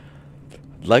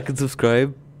 Like and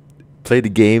subscribe. Play the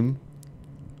game.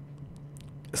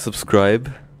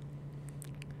 Subscribe.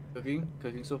 Cooking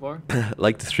so far.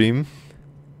 Like the stream.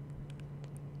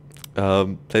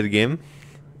 Play the game.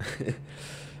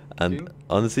 And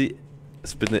honestly,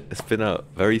 it's been a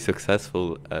very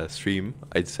successful stream,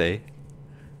 I'd say.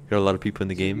 Got a lot of people in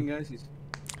the game. Guys,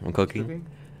 I'm cooking.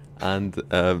 And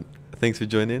thanks for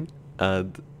joining,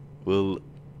 and we'll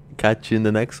catch you in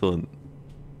the next one.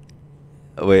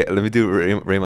 Wait, let me do Raymond.